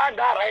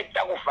nda right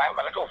ndakuvhaya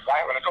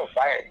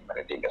vanatovhaya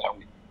vanatenga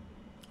zvangu.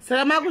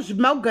 Saka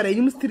makugara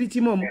inyu mustreet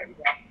imomo.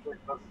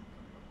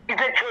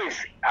 It's a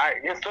choice.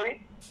 Yes,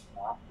 sorry.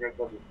 Was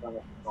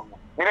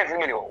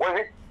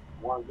it?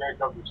 One guy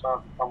got the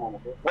chance to come on,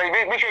 okay? But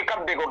make sure you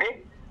come back, okay?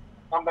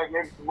 Come back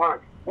next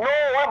month. No,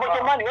 what about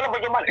your money? What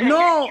about your money?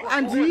 No,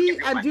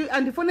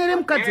 andifonere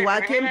mukadzi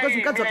wake because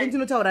mukadzi wake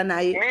ndinotaura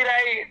naye.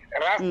 Mirai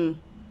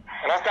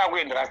rasta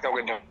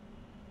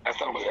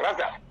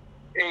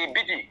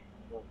BT.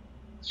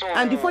 So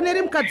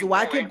andifonere mukadzi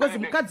wake because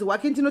mukadzi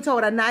wake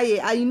ndinotaura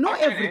naye. I know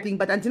everything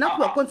but andina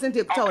kuwa consent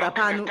yekutaura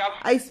pano.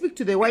 I speak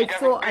to the wife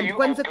so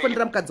andikwanise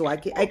kufonera mukadzi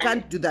wake. I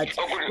can't do that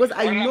because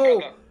I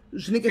know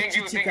zvinenge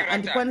zvichiitika.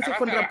 Andikwanise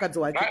kufonera mukadzi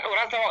wake.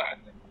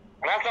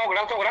 Rasta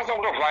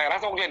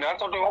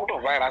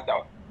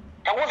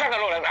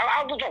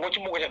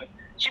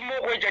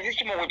chimoko ichi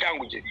chimoko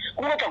changu chi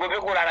kungotsvaka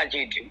pekurara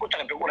chete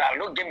kungotsvaka pekurara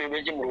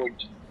ndogememe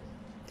chimurodi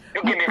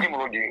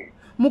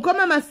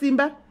Mukoma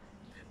Masimba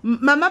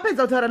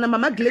mamapedza kutaura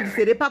namama Gladys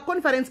here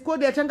paconference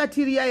code yachanga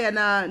tiri yaya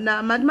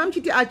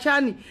mamuchiti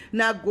achani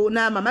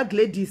namama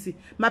Gladys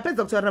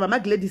mapedza kutaura namama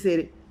Gladys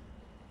here.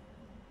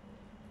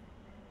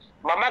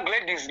 Mama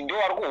Gladys ndo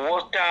ari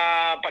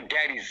kuhosta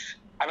padiaries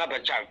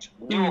another child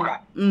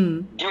ndioka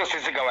ndio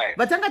sisi kawai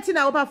vatanga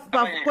tinavo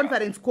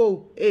paconference call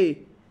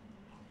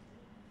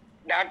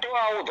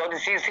ndatovaudza kuti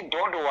sisi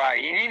don't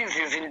worry inini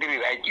sisi ndiri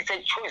right. It's a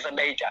choice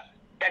adaita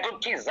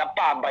ndatotiza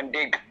pamba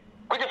ndega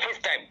kwete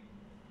first time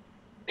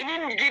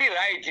inini ndiri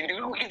right.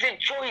 It's a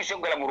choice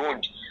yekugara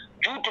muroad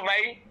due to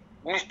my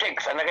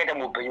mistakes andakaita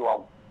muupenyu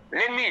wangu.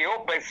 Let me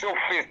help myself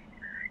first.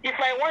 If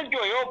I want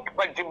your help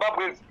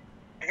paZimbabwe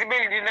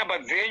zimeli ndi namba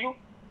dzenyu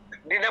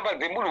ndi namba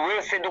dzemunhu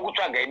wese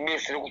ndokutsvagai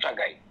mese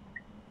ndokutsvagai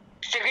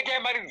ticheketai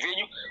mari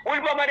dzenyu.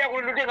 Ulipa mari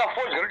yako ndotenga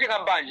fodya ndotenga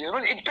mbanje.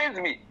 It pains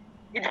me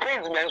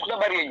handisikuda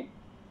mari yenyu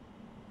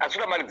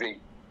handisikuda mari dzenyu.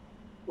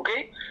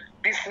 Okay,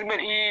 this woman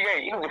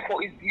is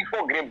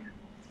 4 grams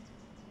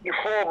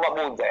before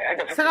mabonza.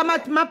 Saka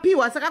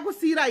mapiwa saka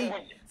kusirai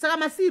saka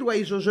masirwa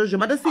izvozvo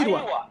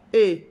matasirwa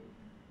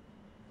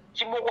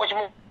chimoko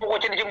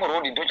chete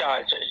chemurodi ndo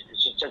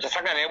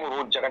chasangana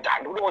yemurodi chakati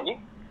handikuda kuti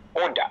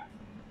order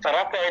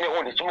sarasta ene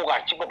order chimoko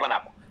hachipo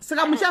panapo.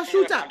 Saka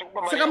muchashuta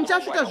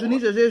zvinhu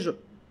izvozvo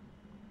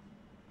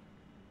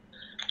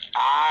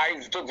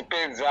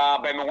zitodzipedza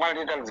paimengwana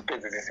toita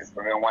kudzipedza sisi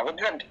paimengwana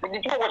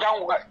chimoko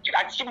changu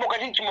hachimoka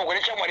chii chimoko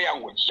nechamwari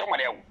yangu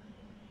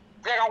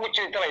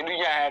tiakangochiretera idu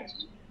nyaya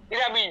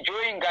I'm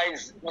enjoying,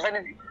 guys.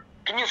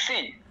 Can you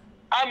see?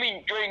 I'm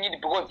enjoying it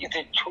because it's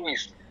a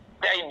choice.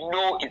 I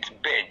know it's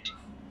bad.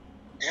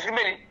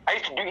 I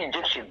used to do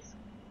injections.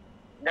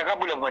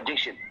 Nakabula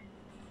addiction.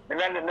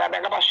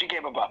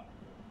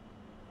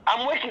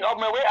 I'm working out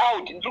my way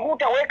out.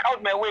 Work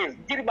out my ways.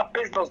 Did my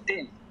personal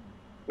stage.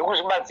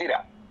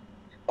 Yokuzibatsira.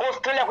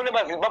 Australia kune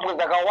maZimbabwe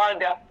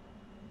zakawanda.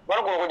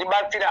 Vanogona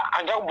kuchibatsira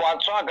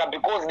andakumbwatsvaga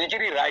because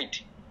ndichiri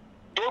right.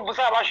 Don't be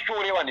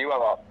sure vanhu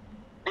ivava.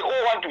 They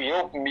all want to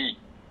help me.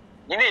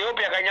 You know, help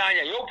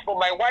yakanyanya, help from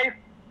my wife,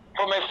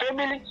 from my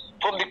family,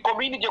 from the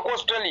community of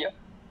Australia,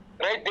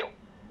 right?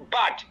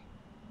 But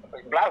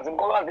I don't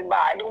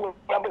know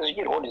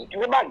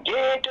what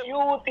get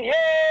youth,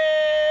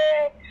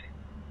 yeah.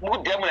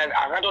 Mudem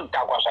I don't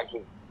talk about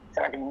Saki.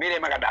 Saki Mire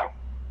Magadao.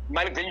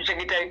 Malik, you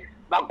check it.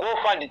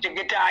 Magofa, check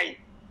it. I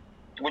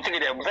will check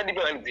it. I'm sending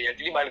you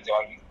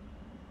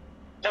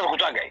just go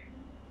to a guy.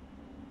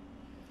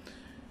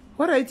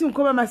 Alright,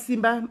 Mukoma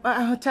Masimba,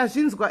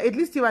 tazvinzwa, at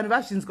least vanhu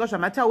vazvinzwa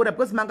zvamataura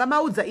because manga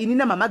maudza ini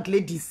namama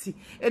Gladys.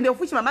 And of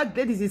which Mama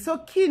Gladys is so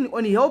keen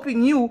on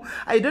helping you.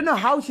 I don't know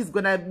how she's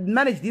gonna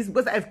manage this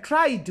because I've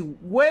tried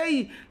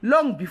way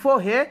long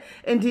before her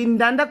and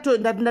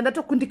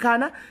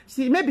ndandatokundikana.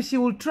 Maybe she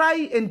will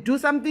try and do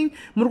something.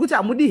 Murukuti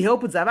amudi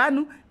help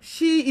dzavanhu.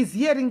 She is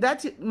hearing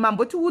that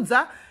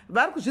mambotiudza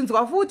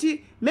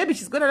maybe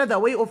she's got another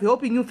way of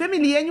helping you.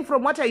 Family yenyu,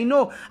 from what I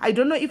know, I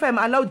don't know if I'm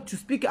allowed to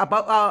speak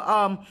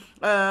about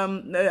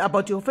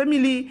your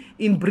family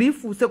in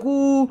brief.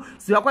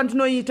 Sekuziva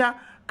kwandinoita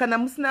kana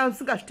musina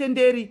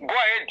musingazvitenderi. Go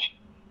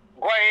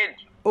ahead.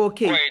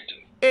 Okay. Go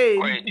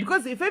ahead.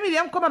 Because the family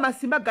ya Mukoma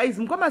Masimba, guys,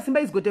 Mukoma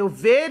Masimba is got a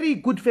very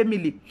good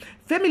family.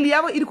 Family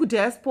yavo iri ku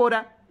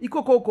diaspora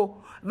ikokoko.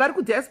 Vari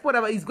ku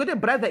diaspora, he's got a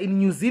brother in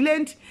New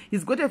Zealand,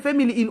 he's got a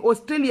family in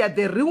Australia,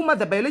 the real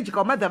mother,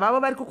 biological mother,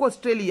 vari ku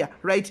Australia,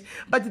 right?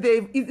 But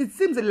it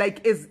seems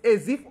like as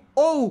if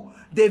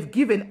they've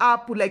given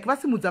up, like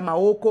vasimudza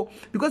maoko,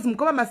 because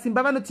Mukoma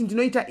Masimba vanoti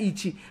ndinoita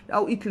ichi.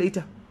 I'll eat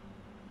later.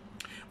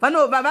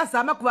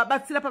 Vazama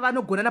kuvabatsira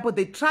pavanogona napo.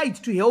 They tried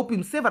to help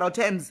him several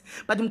times,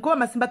 but Mukoma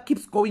Masimba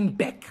keeps going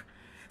back.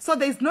 So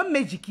there is no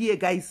magic here,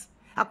 guys.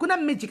 Hakuna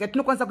magic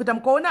atinokwanisa kuita.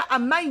 Mukaona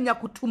amai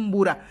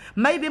nyakutumbura,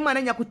 mai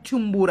vemwana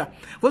nyakutumbura,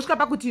 vosvika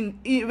pakuti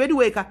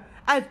Vavekuita,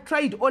 I've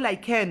tried all I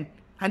can.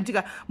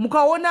 handitika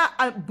mukaona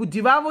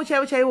budhi vavo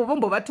chaivo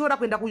vombovatora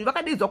kuenda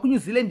vakadaidzwa kuNew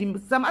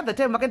Zealand some other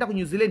time vakaenda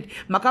kuNew Zealand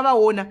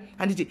makavaona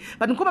handiti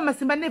but Mukoma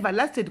Masimba never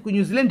lasted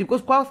kuNew Zealand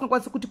because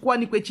kwavasingakwanisi kuti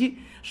kuwanikwe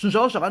zvinhu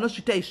zvavo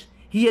zvavanosvita izvi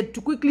he had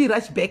to quickly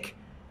rush back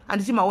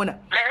handiti maona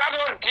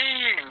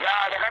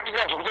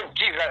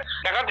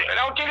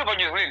ndakatiri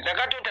paNew Zealand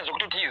ndakatoita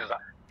zvekutotiza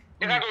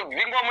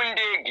ndakatodzingwa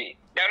mundege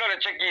ndakatoda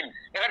check in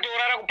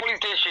ndakatorara kupolice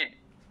station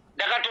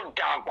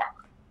ndakatodhakwa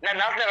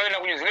nanhasi ndakaenda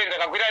kuNew Zealand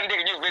ndakakwira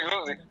ndege New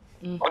Zealand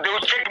they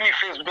will check me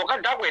first kuti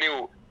wakadhakwa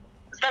herewo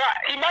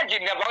saka imagine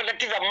ndabva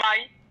ndatiza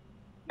mai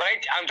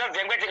right hanzvadzi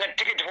yangu yatenga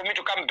ticket for me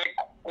to come back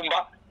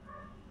kumba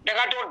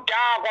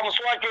ndakatodhakwa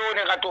musi wacho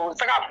ndakato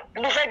saka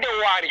musaite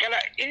wari kana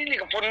inini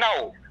for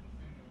now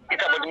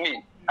it's about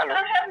me. Hello.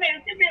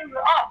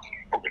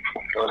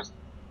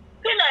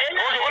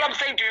 All I'm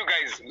saying to you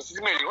guys,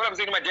 Sis Melly, all I'm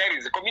saying to my diary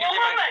is community.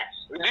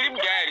 Dream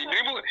diary,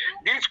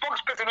 dream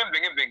spokesperson of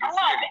Bang. Okay?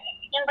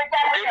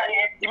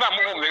 Imam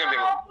Bang.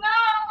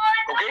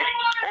 Okay?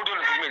 Hold on,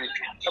 Sis Melly.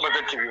 How about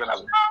that TV?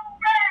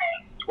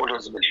 Hold on,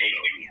 Sis Melly.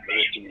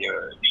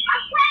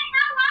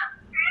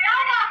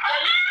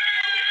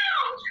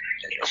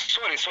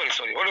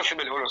 Sorry. Hold on, Sis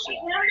Melly. Hold on, Sis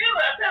Melly.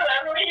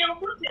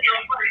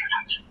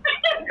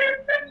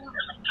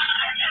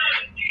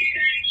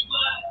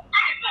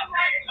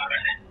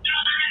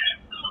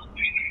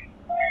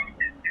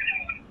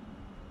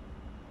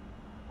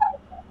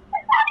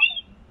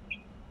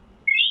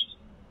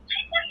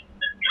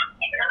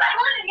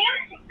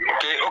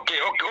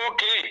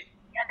 Okay.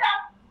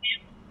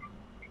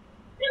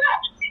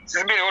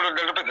 Sis Melly, hold on,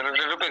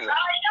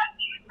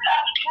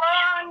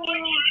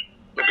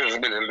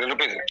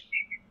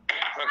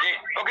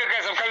 Okay,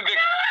 guys, I'm coming back.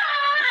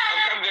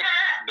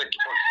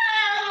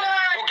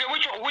 Okay,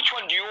 which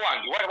one do you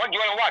want? What do you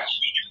want to watch?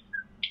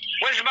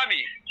 Where's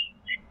mommy?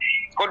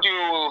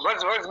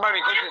 Where's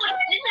mommy?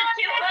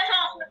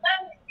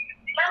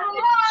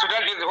 So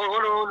that is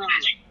hold on.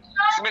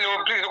 Sis Melly,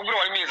 please don't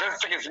blow me. Let's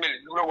check Sis Melly.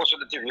 Don't go to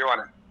the TV, you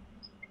want it?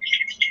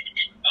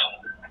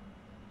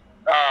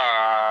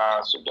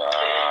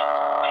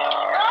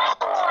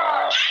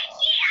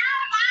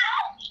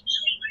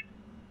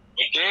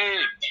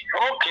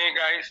 Okay,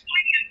 guys.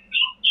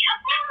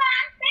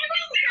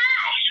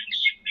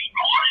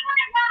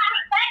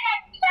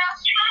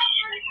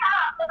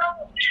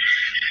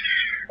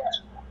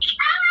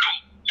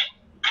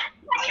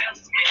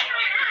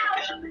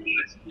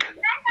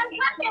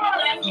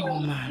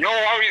 No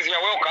worries,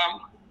 you're welcome.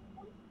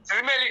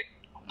 Sis Melly.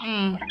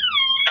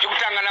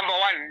 Tukutanga number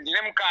 1,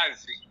 ndine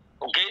mkazi.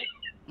 Okay?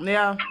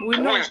 Yeah, we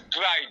know. Who is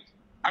tried?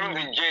 I don't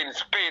think Jane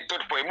spay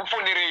thought for him.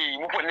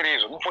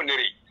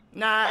 Mufonere.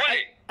 Nah,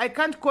 I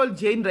can't call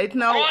Jane right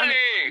now.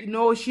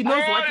 No, she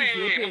knows what is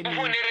happening.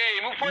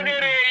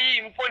 Mufonere.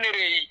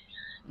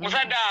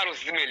 Musadaro,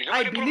 Sis Melly.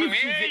 I believe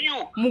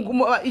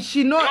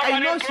she knows. I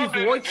know she's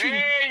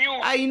watching.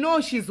 I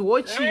know she's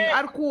watching.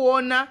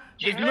 Arkuona.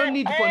 There's no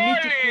need for me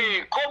to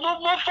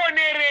call.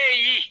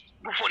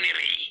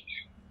 Mufonere.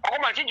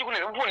 Akoma chinji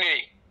kunenge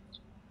mufonere.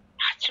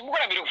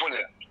 Chimukora mbiri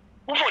kufonera.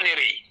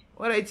 Mufonere.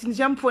 Alright,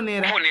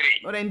 ndichamfonera.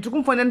 Alright,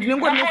 ndikumufonera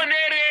ndinengoni.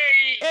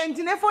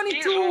 Ndine foni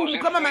 2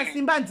 Mukoma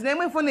Masimba ndine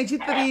imwe foni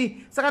yechi3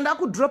 saka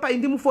ndakudropa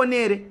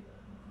indimufonere.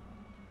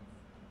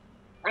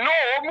 No,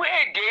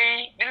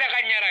 muedei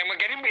ndinakanyara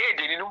magari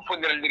muedei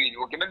ndinomufonera ndirini.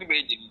 Okay, ndandi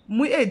muedei.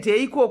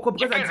 Muedei ikoko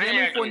because ndine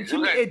imwe foni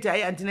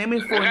chimuedai andine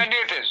imwe foni.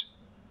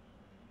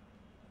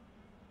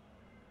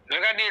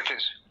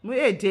 Ndakadetses.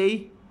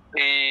 Muedei.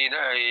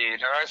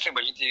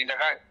 Ndakasema chiti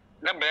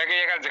namba yake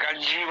yakanzi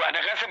kanjiwa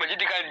ndakasema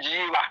chiti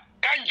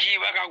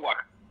kanjiwa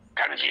kangwaka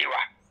kanjiwa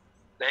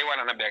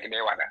daiwana namba yake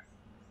daiwana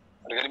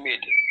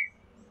ndikalimete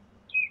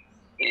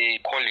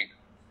calling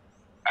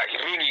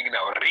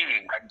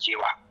ringing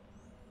kanjiwa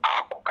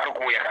ako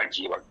karikuuya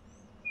kanjiwa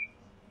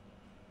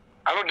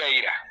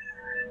anodaira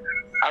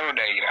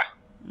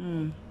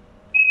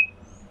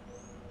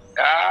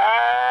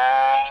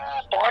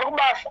tokari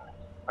kubasa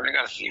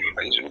andingazivi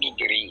paizvi kuti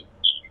ndiringi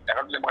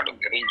ndakatolemba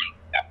ndiringi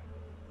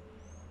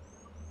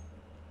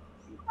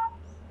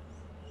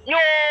yo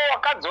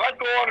akadzi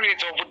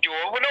vatoritsa kuti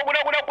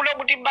unokuda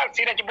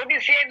kutibatsira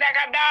chimbotisiye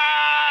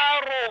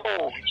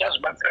ndakadaro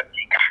chazvibatsira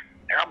nyika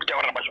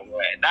ndakamutaurira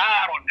mashoko aya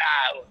daro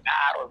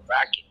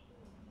dzake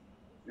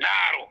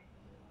naro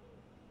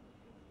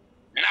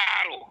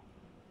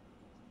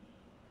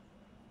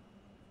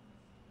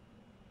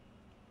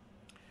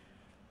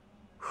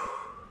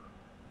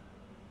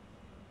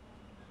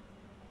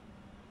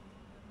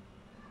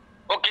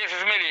okay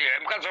Sis Melly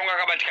mukadzi wangu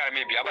akabatikana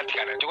maybe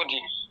abatikana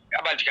tikuti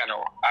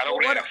abatikanawo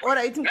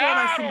alright Mukoma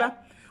Masimba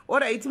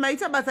alright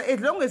maita basa as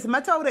long as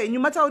mataura enyu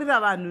mataurira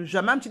vanhu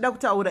zvamamuchida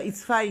kutaura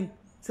it's fine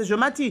sezvo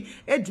mati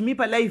add me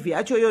palive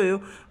yacho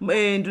yoyo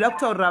ndoda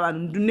kutaurira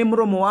vanhu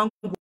nemuromo wangu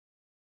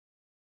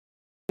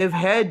have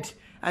heard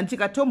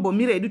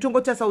andikatombomira edu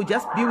tongotasa will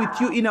just be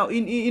with you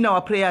in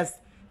our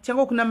prayers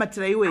chango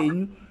kunamatira iwe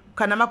henyu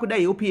kana makuda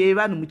help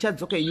yevanhu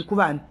muchadzoka henyu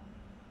kuvanhu.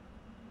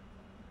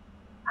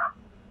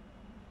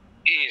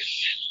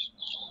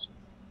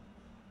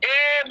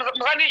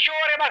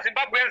 musandishore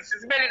mazimbabweans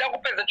Sis Melly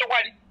ndakupedza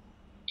chokwadi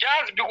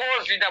just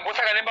because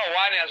ndambosaka number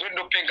 1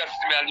 azondopenga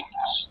Sis Melly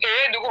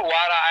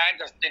ndikurwara I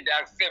understand I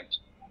accept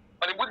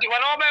but kuti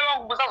vana vamai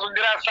vangu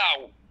musazondira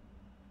sawo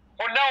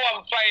for now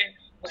I'm fine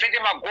musaite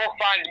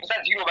magofund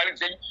musadziro mari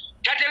dzenyu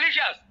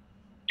Tatalicious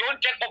don't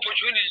take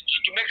opportunity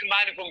to make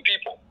money from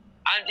people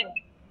and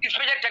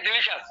especially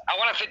Tatalicious I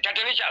want to say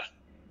Tatalicious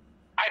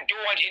I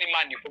don't want any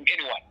money from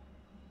anyone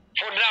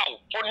for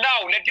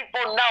now let it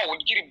for now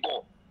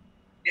ndiripo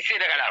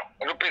ndisiyenda kadaro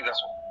ndopedza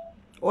so.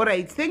 All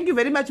right, thank you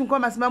very much Mukoma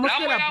Masimba.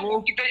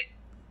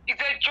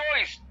 It's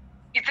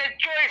a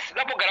choice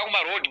lapogara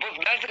kuma road because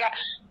ndasika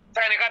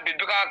saka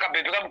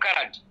nekabhebhi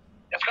kamukaradi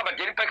ndasika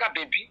badheri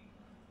pakabhebhi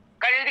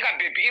kanyendi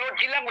kabhebhi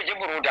ilanguage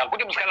yemuroad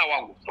akuti musikana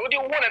wangu kuti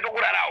uone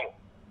pekurarawo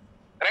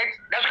right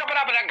ndasvika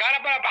panapa ndagara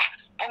panapa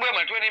panguya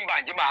matiwe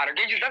nembanje mahara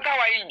ngechi that's how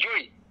I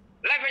enjoy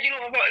life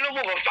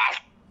inomove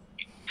fast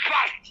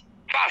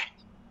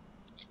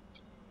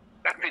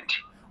that's it.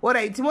 All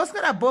right,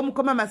 moswera bo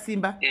Mukoma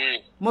Masimba.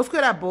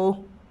 Moswera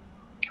bo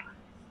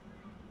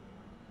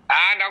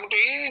ndakuti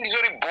ini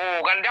ndizori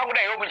bo kana ndakuda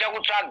help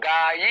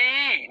chakutsvaga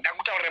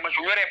ndakutaurira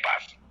mashonyore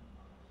pasi.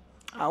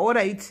 All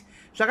right,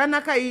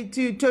 zvakanaka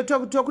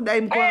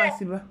tokudai Mukoma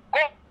Masimba.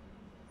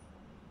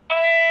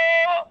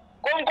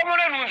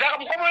 Mukomore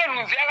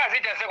nhunzi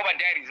akazoita seko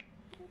padiaries.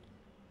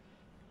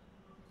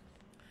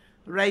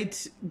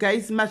 Right,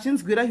 guys,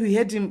 machinzwira you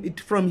heard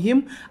it from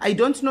him. I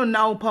don't know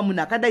now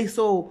pamunhu akadai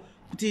so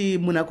kuti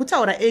munhu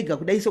akutaura ega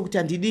kudai so kuti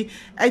handidi.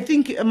 I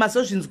think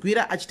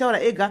mazozvinzwira achitaura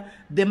ega,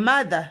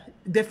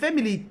 the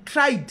family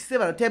tried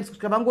several times kuti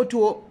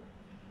kavangotiwo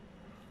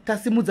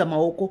tasimudza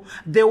maoko.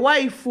 The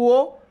wife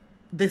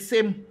the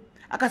same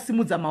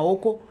akasimudza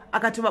maoko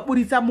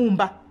akatovaburitsa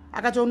mumba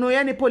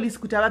akatonoya nepolisi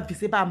kuti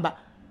avabvise pamba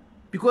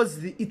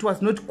because it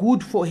was not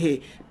good for her,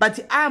 but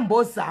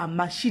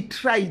ambozama, she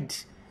tried,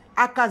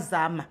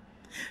 akazama.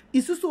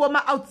 Isusuwo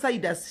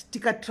ma-outsiders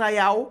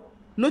tikatryyawo,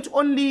 not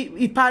only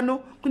ipano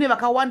kune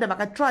vakawanda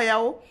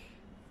vakatryyawo.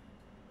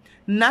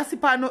 Nasi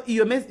pano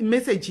iyo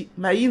message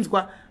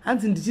mainzwa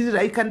hanzi ndichiti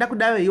raikanda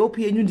kudayo help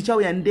yenyu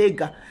ndichauya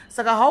ndega.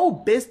 Saka how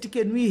best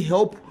can we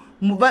help?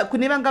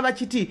 Kune vanga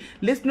vachiti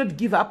let's not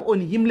give up on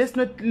him, let's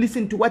not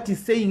listen to what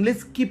he's saying,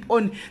 let's keep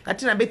on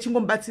katirambe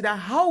chingombatsira.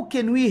 How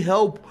can we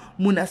help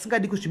munhu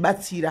asingadi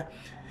kuzvibatsira?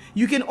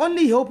 You can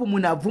only help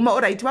munhu abvuma.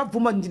 All right,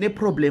 vabvuma ndine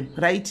problem,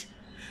 right?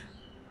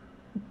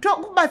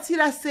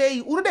 Tokubatsira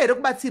sei? Unoda here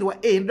kubatsirwa?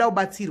 Ndoda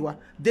kubatsirwa.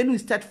 Then we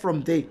start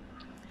from there.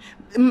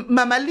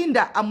 Mama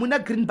Linda, amuna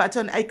green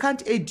button. I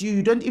can't aid you.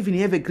 You don't even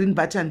have a green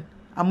button.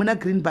 Amuna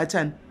green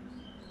button.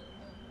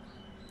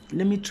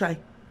 Let me try.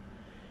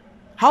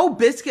 How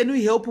best can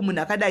we help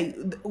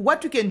Munakadai?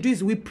 What we can do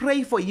is we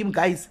pray for him,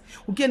 guys.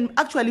 We can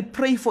actually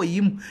pray for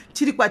him.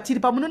 Chiri kwa chiri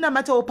pamunona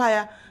mata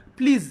opaya.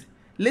 Please,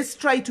 let's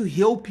try to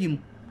help him.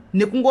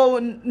 Nekungo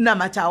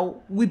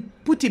namatao. We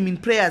put him in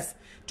prayers.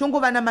 Tongo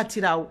vana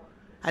matirao.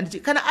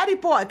 And kana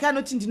aripo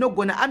akanoti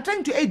ndinogona. I'm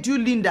trying to aid you,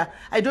 Linda.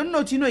 I don't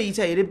know chino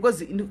icha here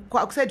because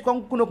outside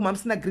kwangu kuno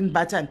kumamsina green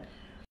button.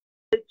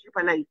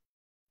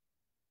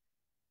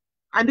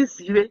 And this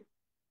year.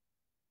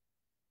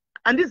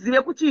 And this is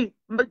the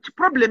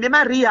problem in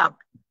rehab.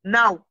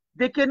 Now,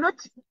 they cannot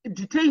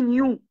detain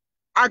you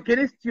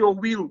against your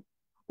will.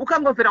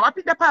 Ukangovera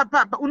wapinda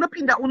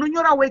unopinda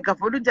unonyora wega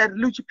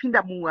voluntarily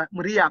uchipinda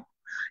mu rehab.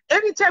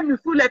 Anytime you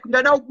feel like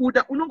ndana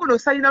ubuda unongono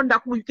sign out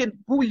ndaku you can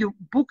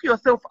book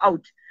yourself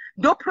out.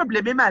 No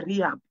problem in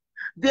rehab.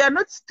 They are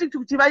not strict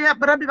kuti vaya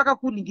barambi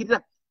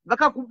vakakuningirira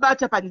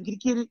vakakubata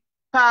paningirikiri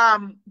pa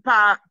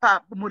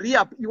mu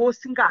rehab iwo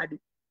singadi.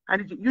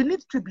 And you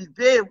need to be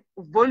there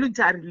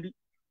voluntarily.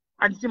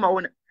 And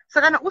Timaona.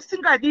 Sakana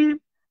usingadi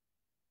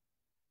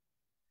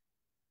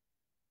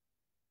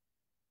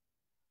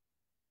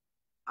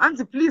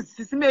Anzi, please,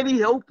 Sis Melly,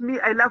 help me.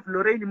 I love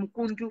Lorraine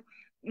Mukundu.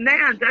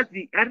 Naya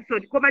anzazi,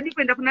 sorry. Koma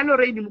nikwenda kuna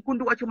Lorraine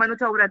Mukundu wacho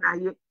manotaura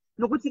naye.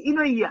 Nokuti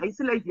ino iya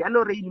isi life ya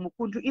Lorraine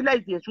Mukundu ila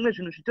izi ya zvimwe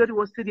zvinhu zvitori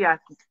wo serious.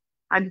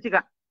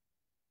 Anditika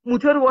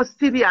mutori wo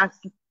serious.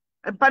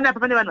 Pana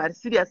vanhu vari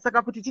serious.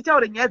 Saka kuti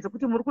titaure nyaya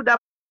dzokuti muri kuda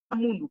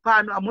munhu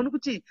pano amoni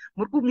kuti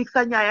muri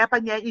kumixa nyaya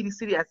panyaya iri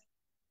serious.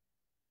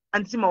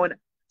 And Timaona.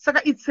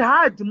 Saka it's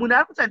hard. Munhu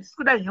akuti handisi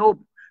kuda help.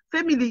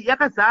 Family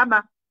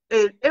yakazama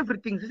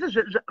everything. This is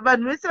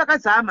vanhu vese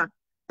vakazama.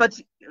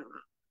 But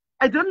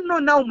I don't know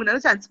now munhu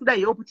anoti handisi kuda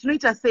help.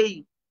 Tinoita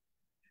sei?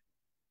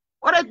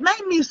 All right,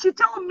 Maimishi,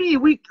 tell me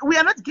we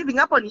are not giving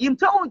up on him.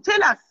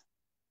 Tell us.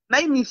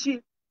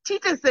 Maimishi,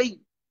 chite sei.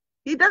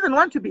 He doesn't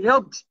want to be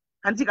helped.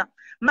 Antika.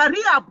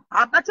 Maria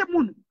abate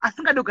munhu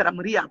asingadogara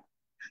Maria.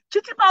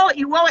 Chiti pawo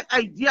iwawe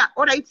idea.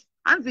 All right.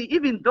 Anzi,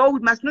 even though we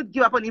must not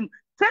give up on him.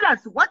 Tell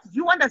us, what do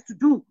you want us to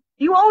do?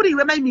 You already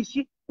remember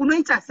Mishi,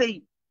 unoita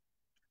say.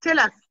 Tell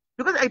us,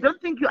 because I don't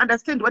think you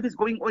understand what is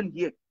going on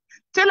here.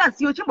 Tell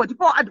us, your chimbo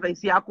tipo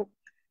advice yako.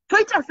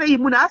 Toita say,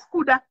 muna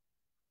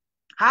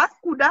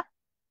haskuda,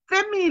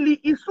 family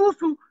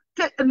isusu,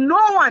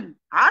 no one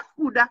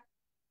haskuda.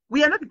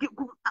 We are not.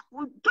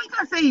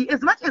 Toita say,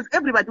 as much as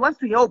everybody wants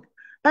to help,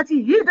 but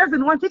he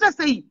doesn't want. Toita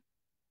say,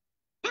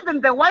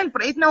 Even the wife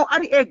right now,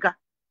 Ari Ega.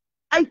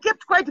 I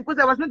kept quiet because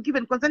I was not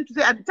given consent to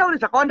say, and tell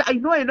I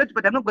know a lot,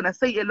 but I'm not going to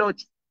say a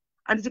lot.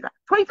 And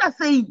twice I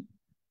say,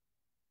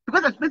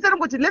 because as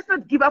let's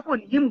not give up on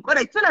him. God,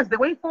 I tell us the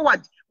way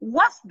forward.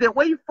 What's the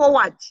way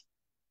forward?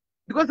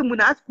 Because I'm going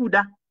to ask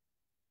Kuda.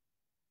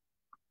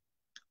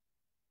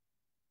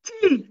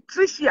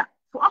 Tricia.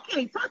 So,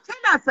 okay, so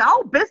tell us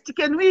how best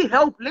can we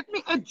help? Let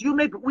me add you,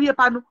 maybe we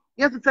are.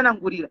 Yes, it's an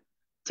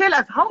Tell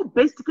us how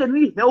best can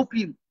we help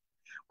him?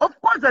 Of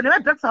course, whenever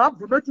drugs have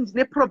not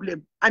a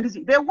problem, and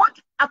they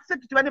won't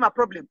accept it when a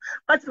problem.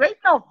 But right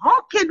now,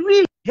 how can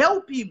we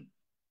help him?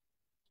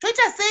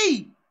 Twitter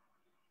say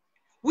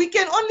we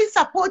can only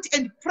support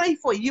and pray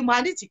for him,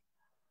 humanity.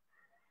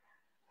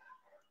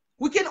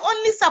 We can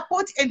only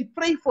support and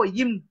pray for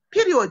him.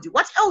 Period.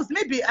 What else?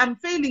 Maybe I'm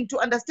failing to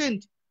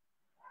understand.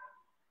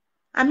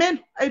 Amen.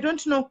 I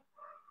don't know.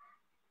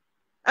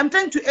 I'm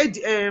trying to add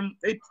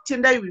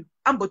Tendai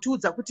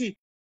Ambotuza Kuti.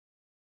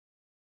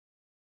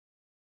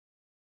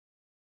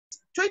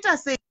 Twitter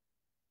say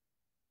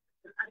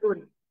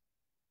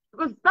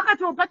because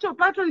part of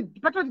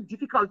the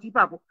difficulty,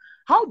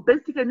 how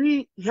best can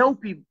we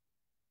help him?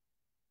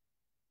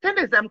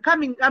 Tendes,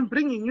 I'm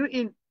bringing you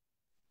in.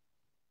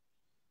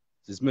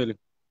 Sis Melly.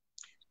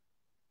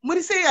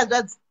 Muri say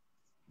that.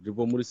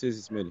 Ndipo muri say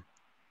Sis Melly.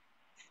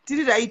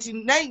 Tiri right.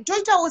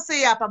 Twitter will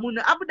say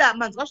Abuda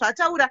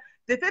Manzwa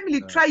the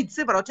family tried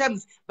several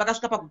times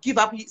to give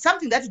up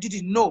something that you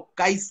didn't know,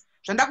 guys.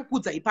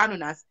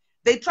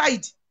 They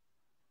tried.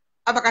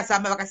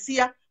 Abakasama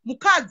bakasia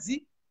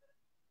mukadzi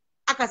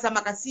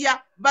akasama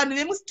kasia vanhu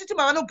vemusititi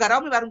mavanogara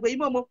vamwe varungu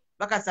imomo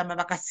vakazama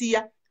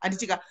vakasiya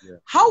anditika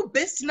how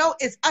best now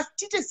as us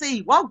tite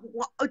sei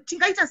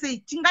tingaita sei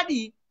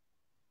tingadi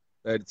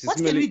what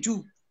can we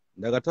do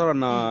ndakataura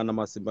na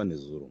Masimba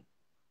nezuro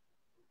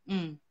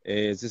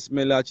Sis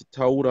Melly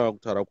achitaura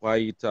kutaura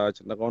kwaita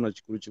chandakaona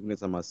chikuru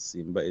chikunetsa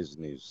Masimba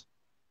ezvinezvi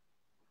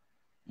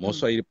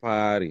mhosva iri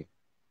paari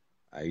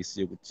haisi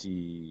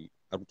yekuti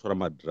ari kutora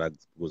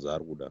madrugs because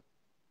ari kuda.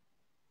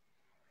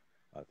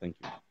 Thank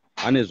you.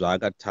 Ane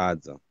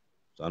zvaakatadza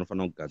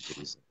zvaanofanira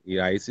kugadzirisa. Iyi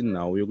haisi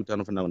nhau yokuti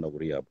anofanira kuenda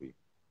kurehab.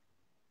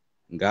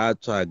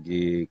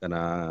 Ngaatsvage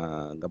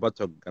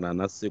ngapatsvage kana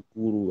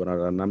nasekuru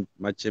kana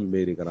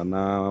namachemberi kana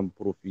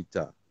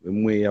naprofita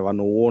vemweya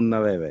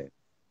vanoona veve.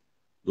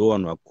 Ndo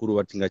vanhu vakuru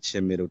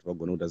vatingachemere kuti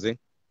vagone kuita sei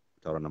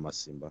kutaura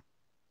naMasimba.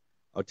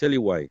 I'll tell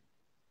you why.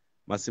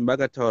 Masimba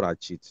akataura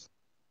achiti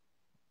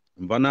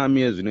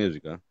mvanami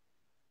ezvinezvi ka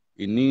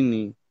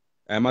inini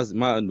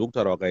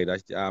ndokutaura wakaita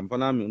achiti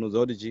mfanami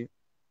unoziva kuti chi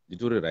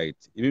nditori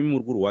right imi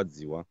muri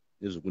kurwadziwa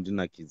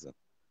nezvekundinakidza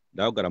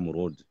ndakugara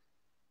muroad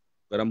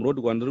kugara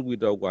muroad kwandiri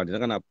kuita uko handina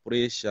kana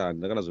pressure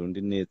handina kana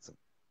zvinondinetsa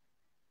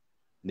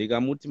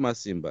ndikamuti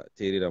Masimba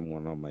teerera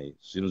mwana wamai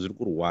zvinhu zviri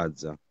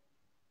kurwadza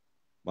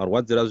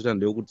marwadziro azvita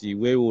ndeyekuti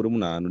iwewe uri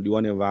munhu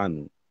anodiwa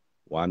nevanhu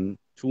 1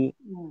 2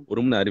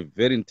 uri munhu ari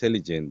very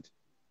intelligent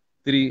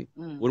 3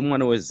 uri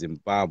mwana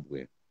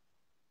weZimbabwe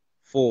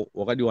 4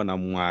 wakadiwa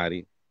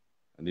naMwari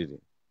handiti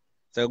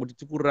saka kuti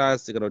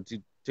tikurase kana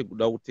kuti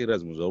tikuda kuteerera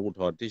zvinhu zvauri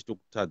kutaura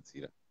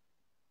tichitokutadzira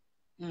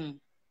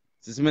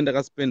sisime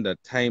ndakaspenda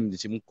time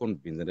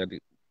ndichimuconvince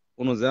ndikati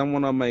unoziva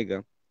mwana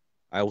wamaika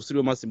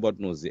hausiriwo Masimba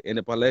watinoziva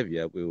ende palive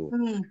yako iwo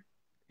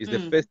is the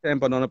first time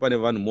panoona pane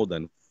vanhu more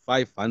than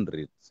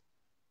 500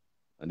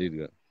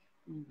 handiti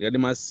ndikati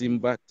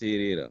Masimba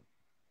teerera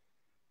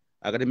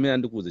akati mira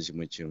ndikuudze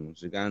chimwe chinhu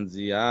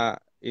zvikanzi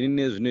ini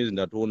nezvinezvi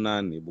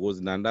ndatoonani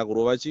because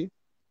ndandakurova chi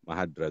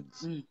mahard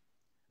drugs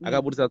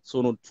akabudisa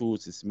tsono 2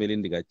 Sis Melly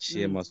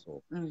ndikachema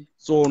so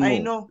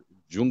tsono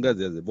junga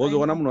dzedze bozo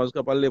kana munhu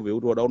wasvika palevel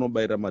yekuti wada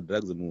unobayira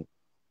madrugs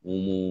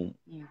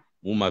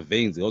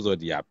mumaveins wozo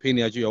kuti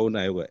yapeni yacho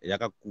yaunayo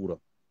yakakura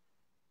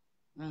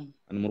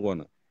ani muri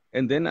kuona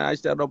and then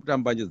achitada kuta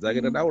mbanje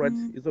dzake tadaura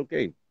kuti it's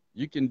okay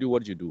you can do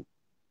what you do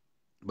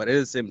but at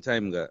the same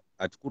time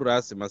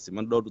atikurase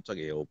Masimba ndoda kuti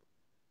utsvake help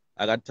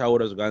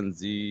akataura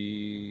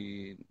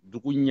zvikanzi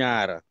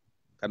ndikunyara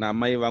kana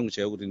amai vangu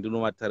chaivo kuti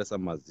ndinovatarisa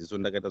maziso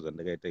ndakaita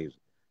zvandakaita izvi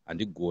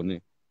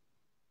handigone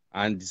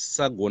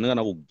handisagone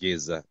kana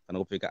kugeza kana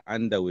kupfeka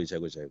underwear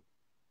chaiko chaiko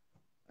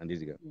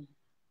handitika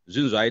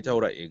zvinhu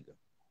zvaaitaura ega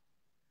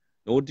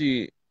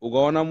nokuti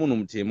ukaona munhu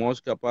mutema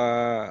wasvika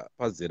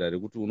pazera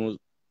rekuti vanhu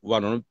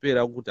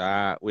vanopera kuti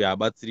uyo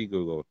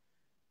habatsirike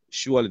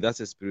surely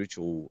that's a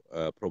spiritual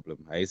problem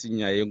haisi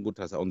nyaya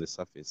yengutasa on the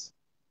surface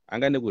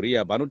angaende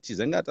kurehab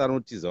anotiza ingati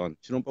anotiza vanhu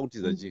chinopa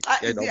kutiza chi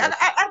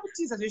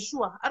arikutiza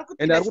zvesure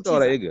ende ari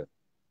kutaura ega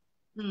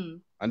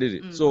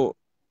handiti so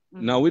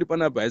now iri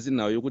panapa haisi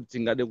nhau yokuti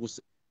tingade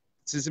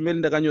Sis Melly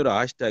ndakanyora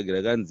hashtag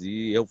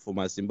rakanzi help for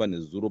Masimba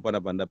nezuro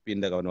panapa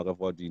ndapinda kavanhu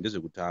vakafa kuti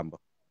ndezvekutamba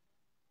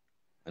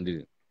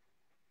handiti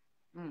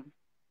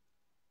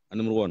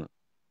handi muri kuona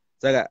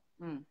saka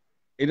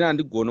ini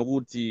handigona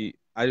kuti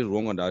ari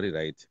wrong and ari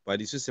right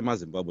but isu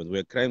semaZimbabweans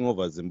weare crying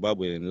over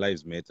Zimbabwe and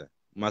lives matter.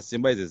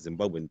 Masimba is a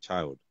Zimbabwean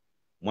child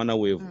mwana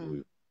wevu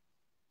uyu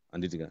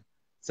handitika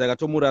saka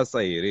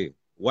tomurasa here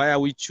why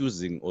are we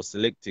choosing or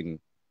selecting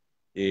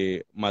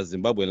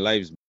maZimbabwean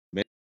lives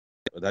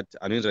matter that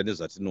anoita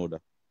nezvatinoda.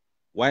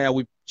 Why are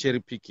we cherry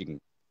picking?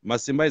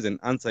 Masimba is an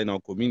answer in our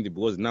community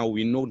because now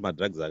we know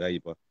madrugs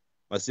akaipa.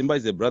 Masimba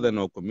is a brother in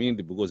our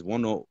community because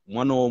mwana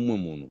womwe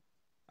munhu.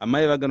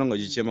 Amai vakananga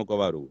vachichema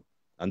kwavari.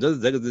 Hanzvadzi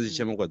dzake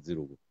dzichichema kwadziri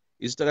uko.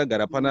 Isu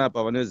takagara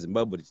panapa vane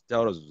Zimbabwe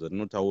tichitaura zvinhu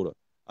zvatinotaura.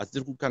 Asi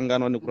tiri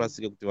kukanganwa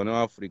nekurasika kuti vana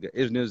vaAfrica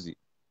ezvinezvi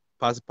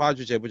pasi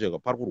pacho chaipo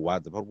pari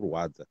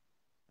kurwadza.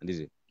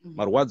 Handiti?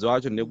 Marwadzo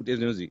acho ndekuti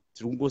ezvinezvi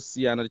tiri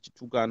kungosiyana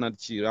tichitukana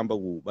tichiramba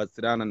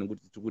kubatsirana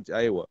nekuti tiri kuti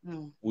aiwa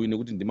uyu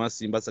nekuti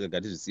ndimasimba saka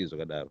ngatizvisiye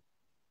zvakadaro.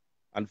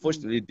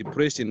 Unfortunately,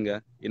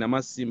 depression ina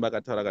masimba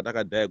akataura akati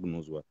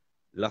akadiagnoswa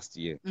last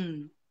year.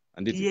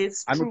 Handiti?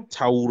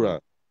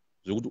 Anotaura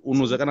zvokuti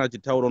unozva kana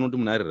achitaura unoti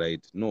munhu ari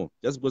right. No,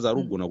 just because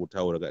ari kugona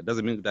kutaura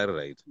doesn't mean kuti ari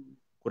right.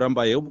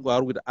 Kuramba help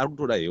kwaari kuita ari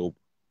kutoda help.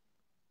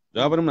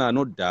 Zvava pane munhu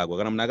anodhakwa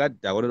kana munhu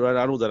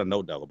akadhakwa anoudza kuti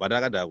ndaudhakwa but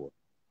akadhakwa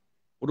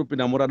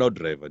utopinda murada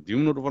kudhiraivha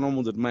ndimi unotofanira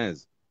kumunza kuti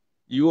maezi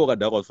iwe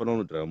wakadhakwa ufanira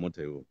kunodhiraivha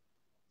mota iwewe.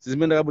 Sisi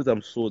mene ndakabudisa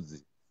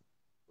musodzi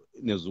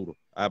nezuro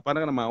hapana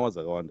kana mahours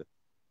akawanda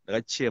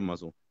ndakachema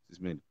so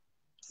sisi mene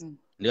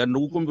ndikati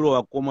ndikukumbirawo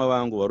vakoma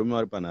vangu varume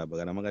vari panapa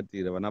kana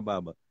makatira vana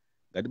baba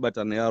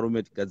ngatibatanai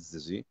varume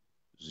tigadzise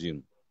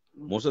zvinhu.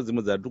 Mhosva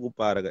dzimwe dzatiri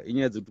kupara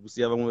inyaya dzekuti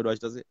kusiya vamwe vedu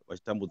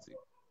vachitambudzika.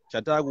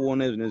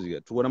 Chataakuona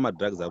izvinezvi tikuona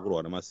madrugs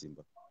akurwa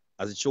namasimba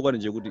asi chokwadi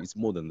ndechekuti it's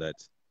more than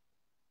that.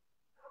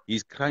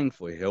 He's crying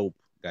for help,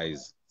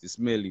 guys. Sis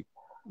Melly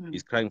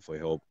is crying for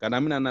help.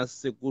 Kana mina na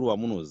sekuru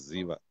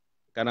vamunoziva,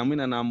 kana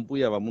mina na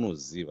mbuya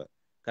vamunoziva,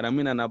 kana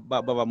mina na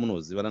baba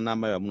vamunoziva, na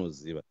mai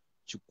vamunoziva,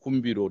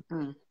 chikumbiro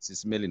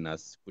Sis Melly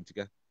nasi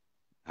kutika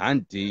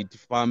handei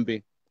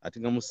tifambe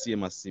atingamusiye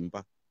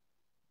Masimba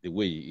the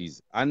way he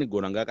is.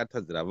 Anigona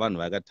ngakatadzira vanhu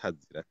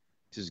vakatadzira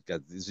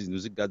zvinhu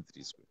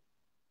zvigadziriswe.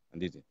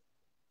 Handiti?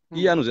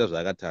 Iye anoziva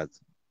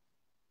zvaakatadza.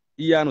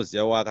 Iye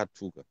anoziva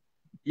waakatuka.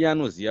 Iye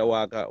anoziva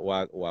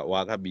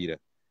waakabira.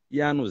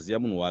 Iye anoziva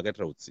munhu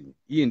waakaitira utsinye.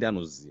 Iye ndiye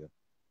anoziva.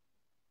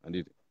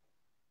 Handiti?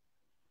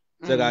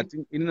 Saka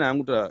inini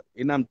hanguta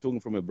I'm talking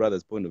from a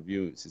brother's point of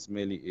view. Sis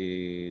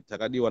Melly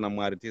takadiwa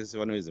naMwari tese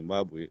vana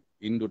veZimbabwe.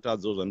 Ini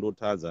ndotadzawo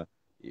zvandotadza.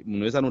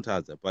 Munhu wese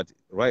anotadza. But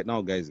right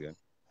now guys,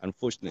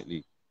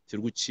 unfortunately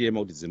tiri kuchema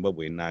kuti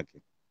Zimbabwe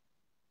inake.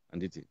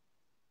 Handiti?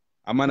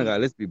 Amanaka,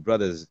 let's be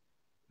brothers,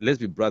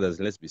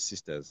 let's be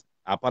sisters.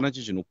 Hapana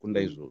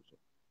chichinokunda izvozvo.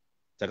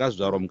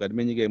 Takazvarwa mukati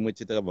menyika imwe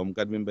chete, takabva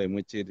mukati memba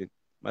imwe chete.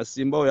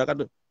 Masimba uyo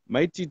akato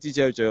maititi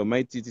chaivo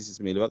maititi Sis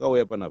Melly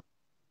vakauya panapa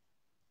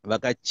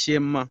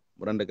vakachema,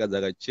 murandakadzi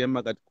akachema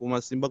akati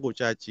kuMasimba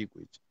kuchachiko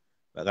ichi,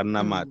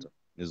 vakanamata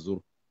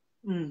nezuro.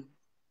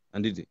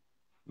 Handiti?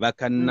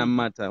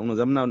 Vakanamata.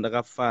 Unoziva muna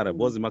ndakafara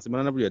because Masimba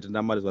anapudya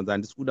tindamata zvanzi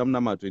handisi kuda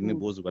munamato ini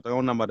because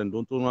kwatakaonamata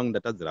ndotoona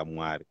ndatadzira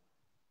Mwari.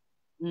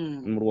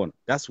 Murikuona?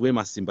 That's where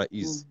Masimba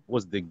is.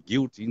 Because the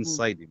guilt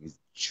inside him is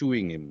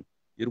chewing him.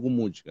 Iri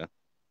kumudya,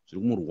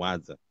 zviri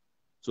kumurwadza.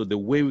 So the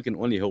way we can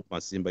only help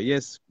Masimba,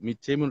 yes,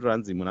 mitemo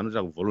inoranzi munhu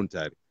anoita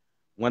kuvoluntary.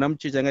 Mwana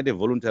mucheche angaite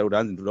voluntary kuti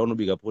hanzi ndoda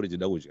unobika porridge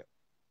ndoda kudya.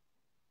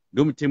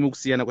 Ndo mitemo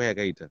kusiyana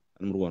kwayakaita.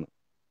 Murikuona?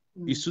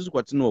 Isusu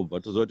kwatinobva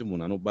toziva kuti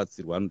munhu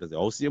anobatsirwa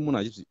anotaziva. Hausiye munhu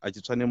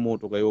achitsva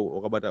nemoto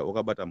kwaiwo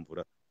wakabata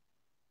mvura.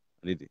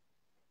 Handiti?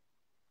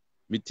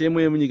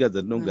 Mitemo yemunyika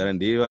dzatinogara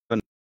ndeye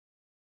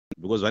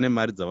because vane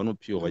mari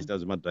dzavanopiwa vachiita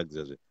zvemadrugs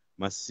yazve.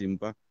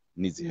 Masimba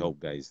needs help,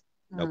 guys.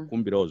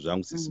 Ndakukumbirawo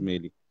zvangu Sis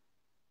Melly.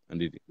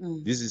 Handiti?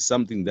 This is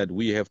something that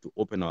we have to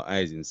open our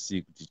eyes and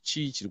see kuti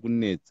chii chiri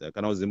kunetsa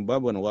kana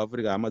kuZimbabwe kana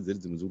kuAfrica hama dzedu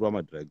dzimwe dziri kurwa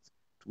madrugs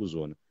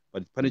tikuzviona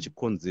but pane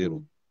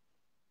chikonzero.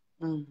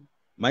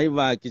 Mai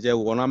vake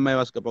chaivo ukaona mai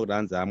vasvika pakuti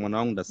hanzi mwana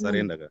wangu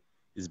ndasarenda ka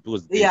is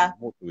because they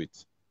more to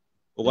it.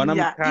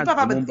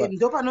 Ipapa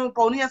ndo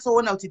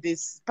paunonyatsoona kuti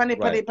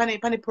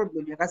pane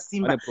problem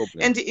yakasimba.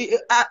 And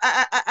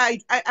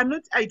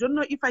I don't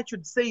know if I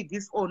should say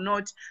this or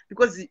not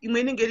because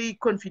imwe inenge iri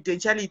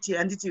confidentiality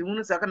handiti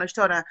unoziva kana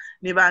uchitaura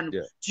nevanhu.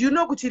 Do you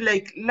know kuti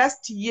like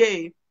last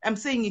year, I'm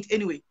saying it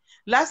anyway,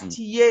 last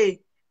year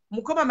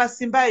Mukoma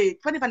Masimba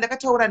pane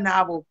pandakataura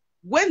navo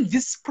when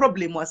this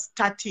problem was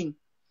starting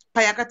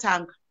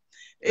payakatanga.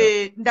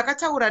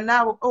 Ndakataura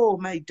navo, oh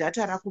my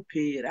data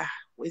rakupera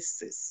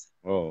wesis.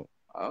 All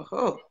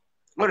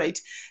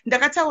right.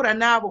 Ndakataura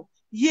navo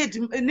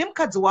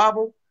nemukadzi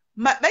wavo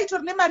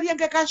vaitori nemari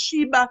yanga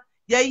yakasviba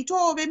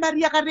yaitove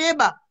mari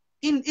yakareba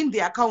in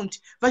the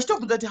account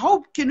vachitobvunza kuti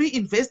how can we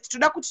invest,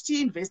 toda kuti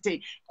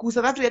tiinveste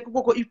kuSouth Africa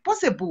ikoko if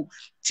possible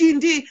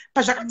tindi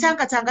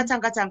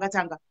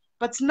pazvakatanga.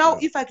 But now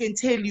if I can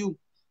tell you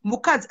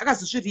mukadzi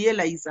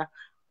akazozvirealiza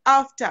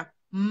after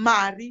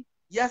mari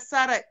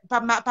yasara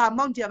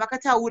paamount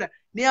yavakataura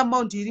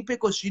neamount iri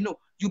peko zvino,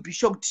 you'll be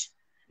shocked.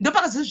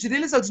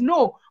 Ndopakazozvirealiza kuti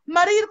no,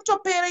 mari iri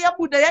kutopera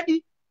yabuda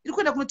yadi iri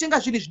kuenda kunotenga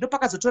zvinhu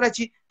zvindopakazotora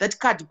that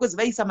card because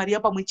vaisa mari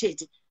yapamwe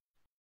chete.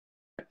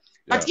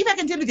 But if I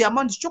can tell you the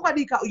amount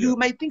chokwadika, you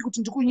might think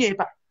kuti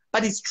ndikunyepa,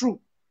 but it's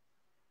true.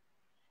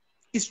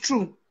 It's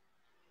true.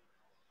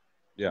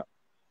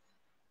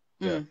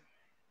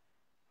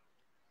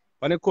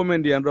 Pane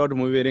comment yandoda kuti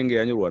muverenge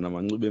yanyorwa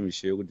naMancube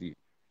Mishe kuti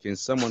can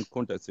someone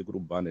contact Sekuru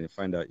Band and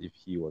find out if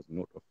he was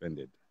not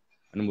offended?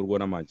 And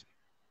Murgona Maj.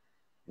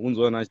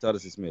 Unzona Star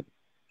Sis Melly.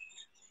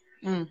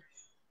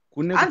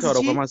 Kune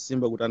kutaura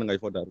kwamasimba kuti anenge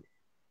achifodaro.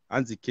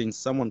 Anzi, can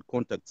someone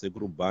contact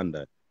Sekuru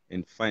Banda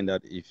and find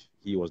out if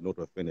he was not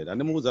offended?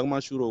 And mukuza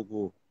kumashuro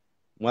uko.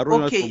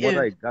 From what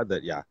I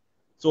gathered, yeah.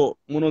 So,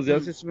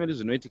 munoziva Sis Melly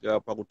zvinoitika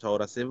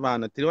pakutaura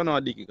sevana, tiri vana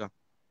vadikika.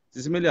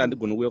 Sis Melly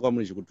handigoni kuuya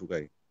kwamuri chikutuka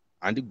iyi.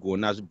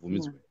 Handigoni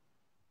azvibvumidzwe.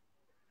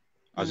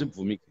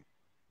 Azvibvumiki.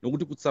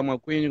 Nokuti kutsamwa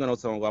kwenyu kana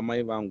kutsamwa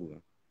kwamai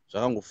vangu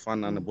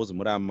zvakangofanana bhozi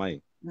muri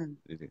amai.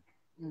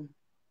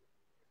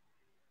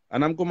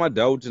 Ana Mukoma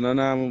doubt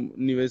nana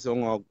ni vese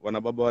vamwe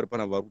vana baba vari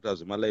pana vari kuita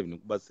zvemalive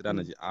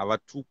nekubatsirana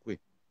havatukwe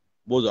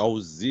bhozi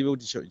hauzive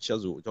kuti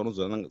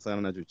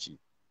chaunozosangana nacho chii.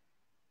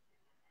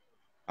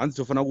 Hanzi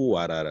tofana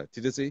kuhwarara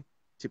titese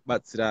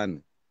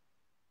tibatsirane.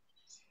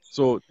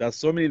 So there's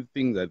so many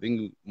things I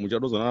think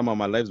muchadozona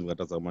mama lives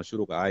mukatadza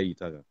kumashuro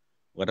kaaita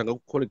mukatanga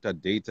kucollecta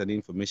data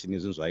neinformation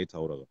izvinhu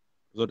zvaaitaura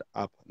kuzoti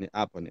apa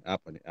neapa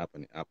neapa neapa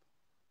neapa.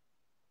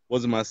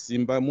 Bhozi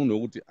Masimba munhu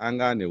wekuti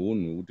anga ane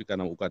unhu wekuti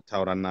kana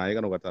ukataura naye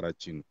kana ukataura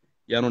chinhu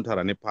iye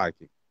anotaura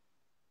nepake.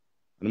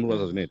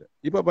 Anomurwaza zvinoita.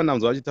 Ipapo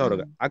ndamuzwa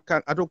achitaura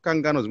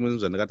atokanganwa zvimwe zvinhu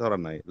zvandakataura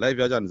naye.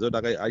 Live yacho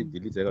handiziva kuti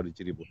aidelete yakati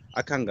chiripo.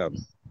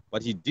 Akanganwa.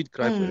 But he did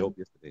cry for help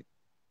yesterday.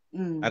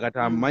 Akati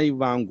amai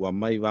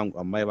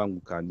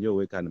vangu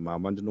kaniyowe kani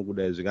mama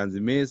ndinokudai zvikanzi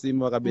mese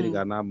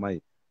vakabereka ana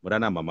amai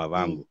murana mama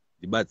vangu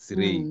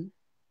ndibatsirei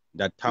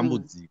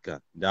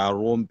ndatambudzika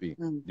ndarombe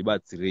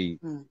ndibatsirei.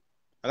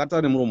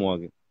 Akataura nemuromo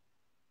wake.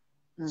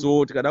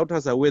 So tikada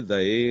kutarisa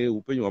weather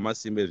upenyu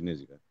hwamasimba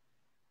zvinezvi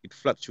it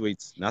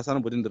fluctuates. Nhasi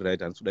anomboti ndiri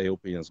right handisuda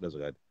upenyu handisuda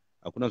zvakati.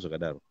 Hakuna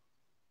zvakadaro.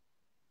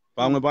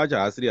 Pamwe pacho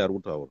haasiri ari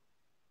kutaura.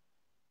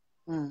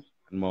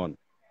 Maona.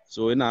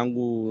 So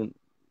enhangu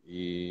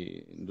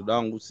ndoda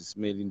wangu Sis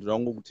Melly ndoda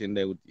wangu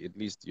kutendai kuti at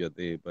least you are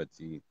there but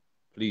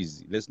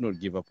please let's not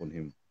give up on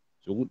him.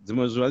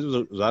 Dzimwe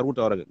zvinhu zvaari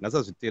kutaura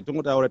ngasazvitete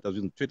tongotaura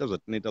zvinhu toita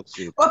zvatinoita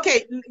kuseri.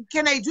 Okay,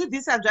 can I do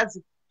this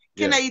Andrazi?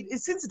 Can I,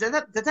 since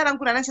data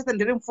rangu ranashata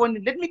ndere mfoni,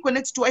 let me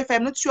connect to Wi-Fi.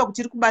 I'm not sure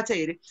kuti kubata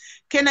here.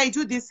 Can I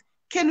do this?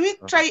 Can we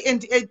try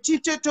and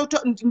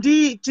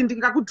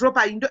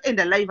ndingakudropa ndo end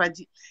live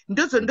andi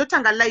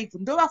ndotanga live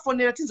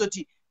ndovafonera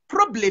tinzoti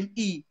problem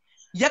iyi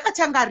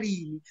yakatanga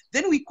rini,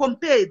 then we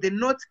compare the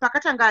notes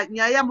pakatanga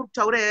nyaya muri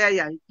kutaura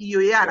yaya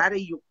iyo yaRarare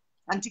iyo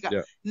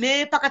antika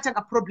ne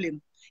pakatanga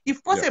problem.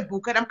 If possible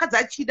kana mukadzi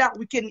achida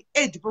we can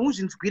add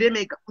pamuzvinzwire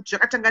mega kuti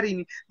zvakatanga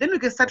rini, then we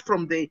can start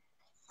from there.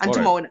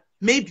 Antimaona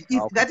maybe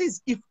if that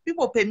is if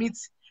people permit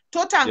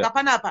totanga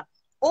panapa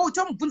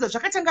tomubvunza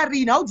zvakatanga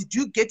rini, how did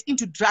you get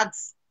into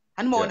drugs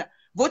antimaona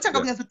votanga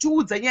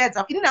kunyatsotiudza nyaya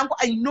dzavo. Ini nangu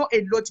I know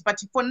a lot but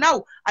for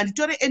now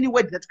handitore any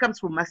word that comes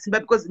from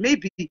Masimba because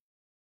maybe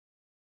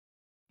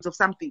of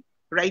something,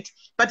 right?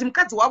 But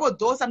mukadzi wavo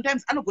though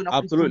sometimes anogona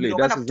absolutely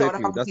that's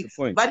the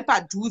point vari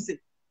padhuze.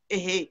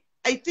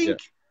 I think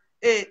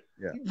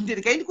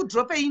ndirikaindi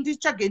kudropa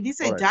ndichitsvage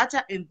ndise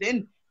data and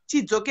then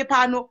tidzoke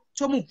pano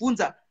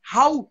tomubvunza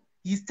how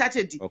he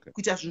started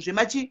kuita zvinhu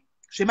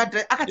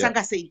zvemadrugs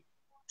akatanga sei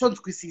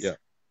tonzwisisa.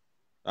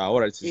 All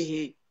right.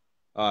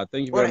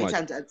 Thank you very much.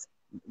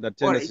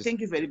 All right,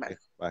 thank you very much.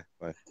 Bye.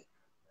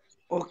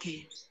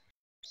 Okay.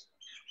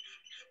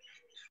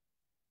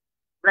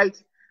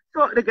 Right.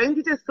 So regai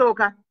ndite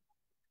soka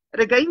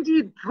regai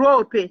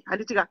ndidrope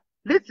handitika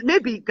let's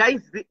maybe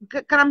guys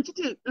kana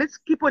muchiti let's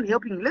keep on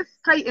helping, let's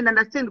try and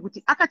understand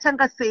kuti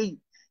akatanga sei,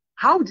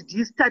 how did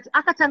he start,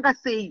 akatanga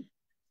sei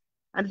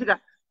handitika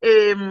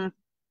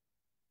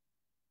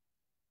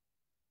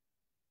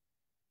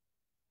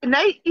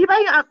nai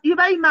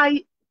ivai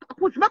mai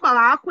kudzimaba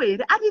vako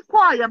here ariko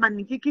aya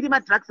maningi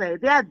madrugs aya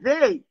they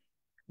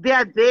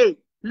are there.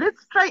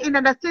 Let's try and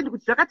understand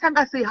kuti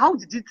zvakatanga sei, how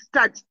did it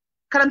start.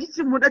 Kana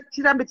ndichi muda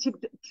tirambe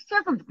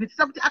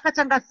tichazonzwisisa kuti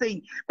akatanga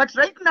sei. But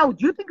right now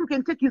do you think we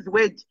can take his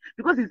word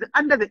because he's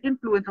under the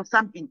influence of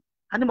something?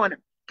 Hanimona,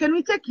 can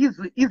we take his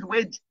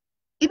word?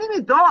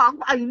 Inini though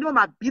I know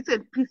my bits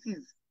and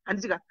pieces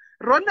handitika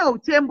Rona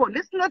Utembo,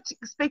 let's not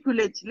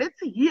speculate, let's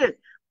hear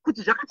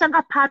kuti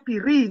zvakatanga papi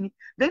rini,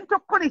 then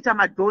toconnecta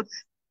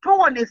madots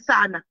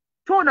toonesana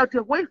toona kuti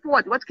way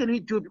forward what can we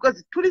do,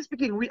 because truly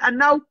speaking we are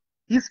now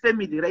his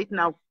family right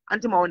now.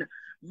 Antimaona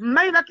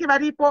mai vake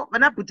varipo,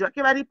 vanabhudhi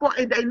vake varipo,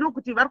 and I know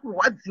kuti vari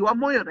kurwadziwa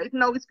moyo right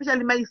now,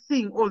 especially my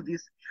seeing all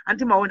this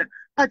antimaona.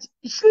 But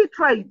she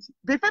tried,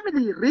 the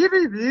family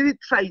really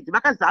tried,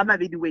 vakazama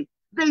anyway,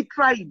 they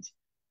tried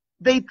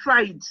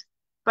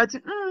but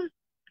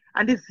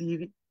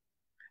andizivi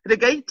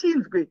regai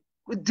tinzwe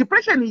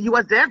depression. He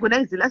was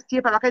diagnosed last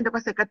year pavakaenda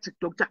kwapsychiatric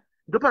doctor,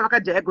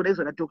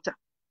 ndopavakadiagnoswa nadoctor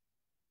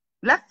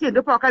last year,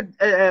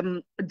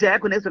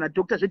 ndopavakadiagnoswa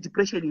nadoctor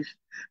zvedepression izvi.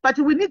 But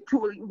we need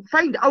to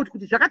find out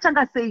kuti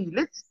zvakatanga sei.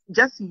 Let's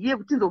just hear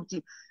kuti tinzwa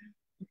kuti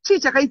chii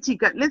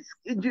chakaitika.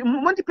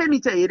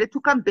 Mondipemita here to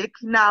come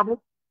back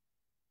navo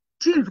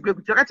tinzwe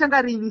kuti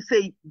zvakatanga rini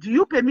sei. Do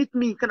you permit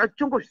me kana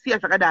tichongozvisiya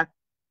zvakadaro?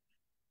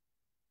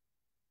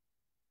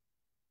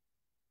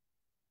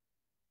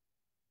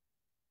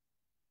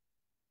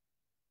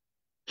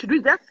 Should we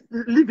just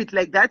leave it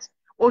like that,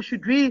 or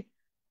should we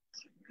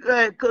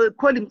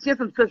call him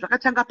tears and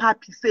zvakatanga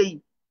papi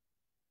saying?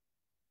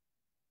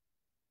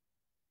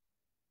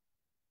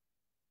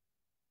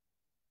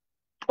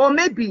 Or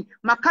maybe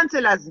my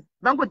counselors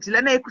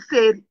vangodhila naye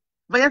kuseri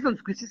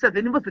vanyatsonzwisisa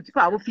then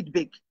vozotipa havo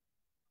feedback.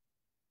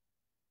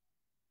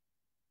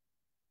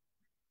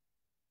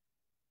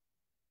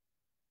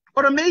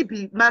 Or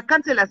maybe my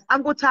counselors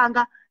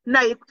angotanga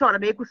naye kutaura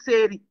naye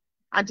kuseri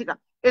andika,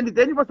 and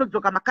then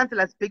vozodzoka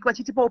macounselors back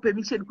vachitipawo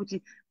permission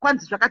kuti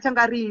kwanzi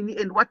zvakatanga rini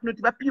and what not,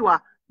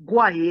 vapiwa go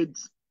ahead.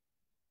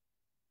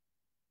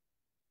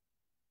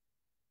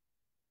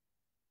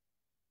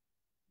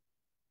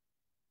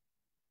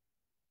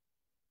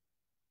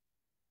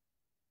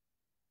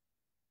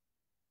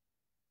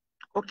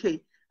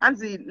 Okay,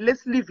 Anzi,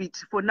 let's leave it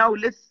for now.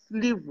 Let's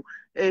leave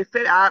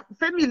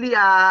family.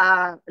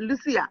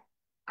 Lucia,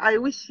 I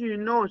wish you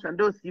know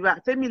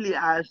Shandoziva family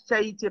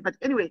Shaite, but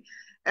anyway,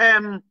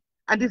 and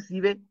this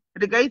Zive,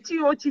 the guy to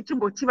your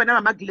chichimbo tiva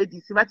na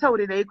magledi, Sivata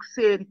na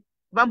kuseri,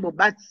 Bambo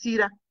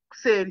Batsira,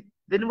 kuseri,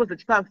 then was the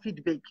chipa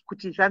feedback,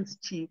 Kutishan's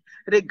chi,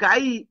 the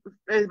guy,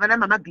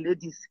 Vanama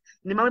Magledis,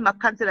 Nimama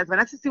Councillors,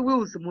 Vanassi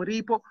Wills,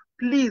 Muripo,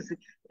 please,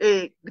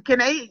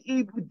 can I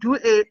do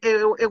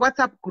a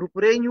WhatsApp group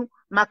renyu?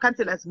 Ma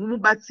counselors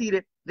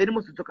mumubatsire then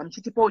muzotoka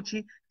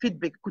muchitipochi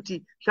feedback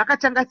kuti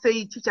zvakatanga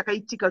sei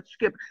chichakaitika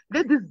kusvika.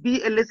 Let this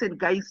be a lesson,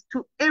 guys,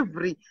 to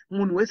every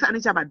munhu wese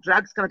anoita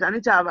madrugs kana kuti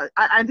anoita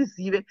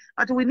andizive,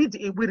 but we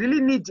really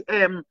need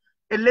a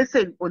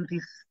lesson on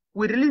this.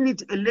 We really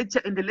need a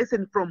lecture and a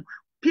lesson from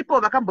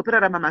people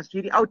vakamboperarama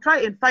mazviri. I'll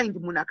try and find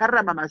munhu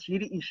akararama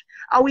mazviri izvi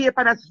auye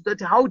pana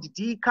zvichitoti how did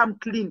he come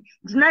clean.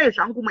 Ndinaye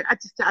zvangu mumwe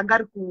artist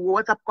angari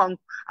kuwhatsapp kwangu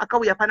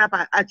akauya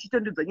panapa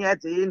achitondedza nyaya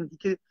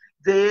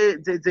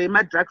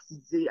Zvemadrugs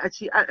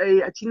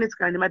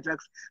achinetsikana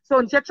nemadrugs.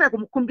 So ndichatrai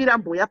kumukumbira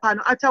mboya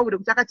pano ataure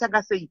kuti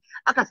akatanga sei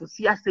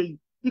akazosiya sei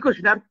iko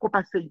zvino ari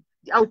kukopa sei.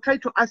 I'll try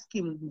to ask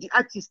him, the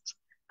artist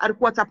ari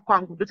kuwhatsapp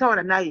kwangu,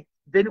 ndotaura naye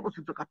then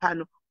uzodzoka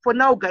pano. For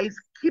now, guys,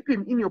 keep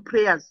him in your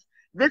prayers.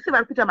 Vese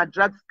vari kuita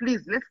madrugs,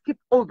 please, let's keep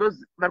all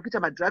those vari kuita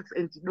madrugs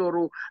and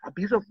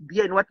abuse of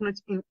beer and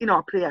whatnot in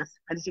our prayers.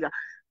 Andichika,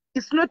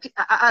 it's not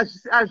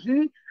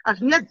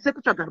azvinyadzise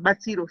kutsvaga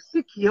rubatsiro.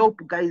 Seek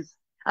help, guys.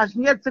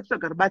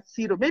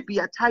 Maybe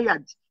you're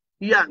tired.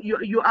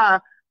 You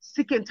are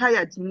sick and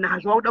tired,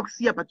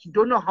 but you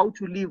don't know how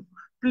to live.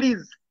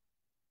 Please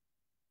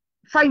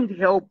find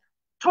help.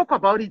 Talk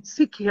about it.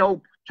 Seek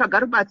help. So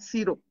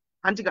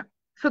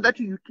that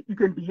you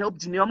can be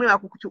helped.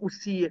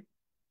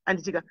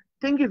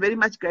 Thank you very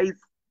much, guys.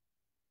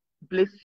 Bless you.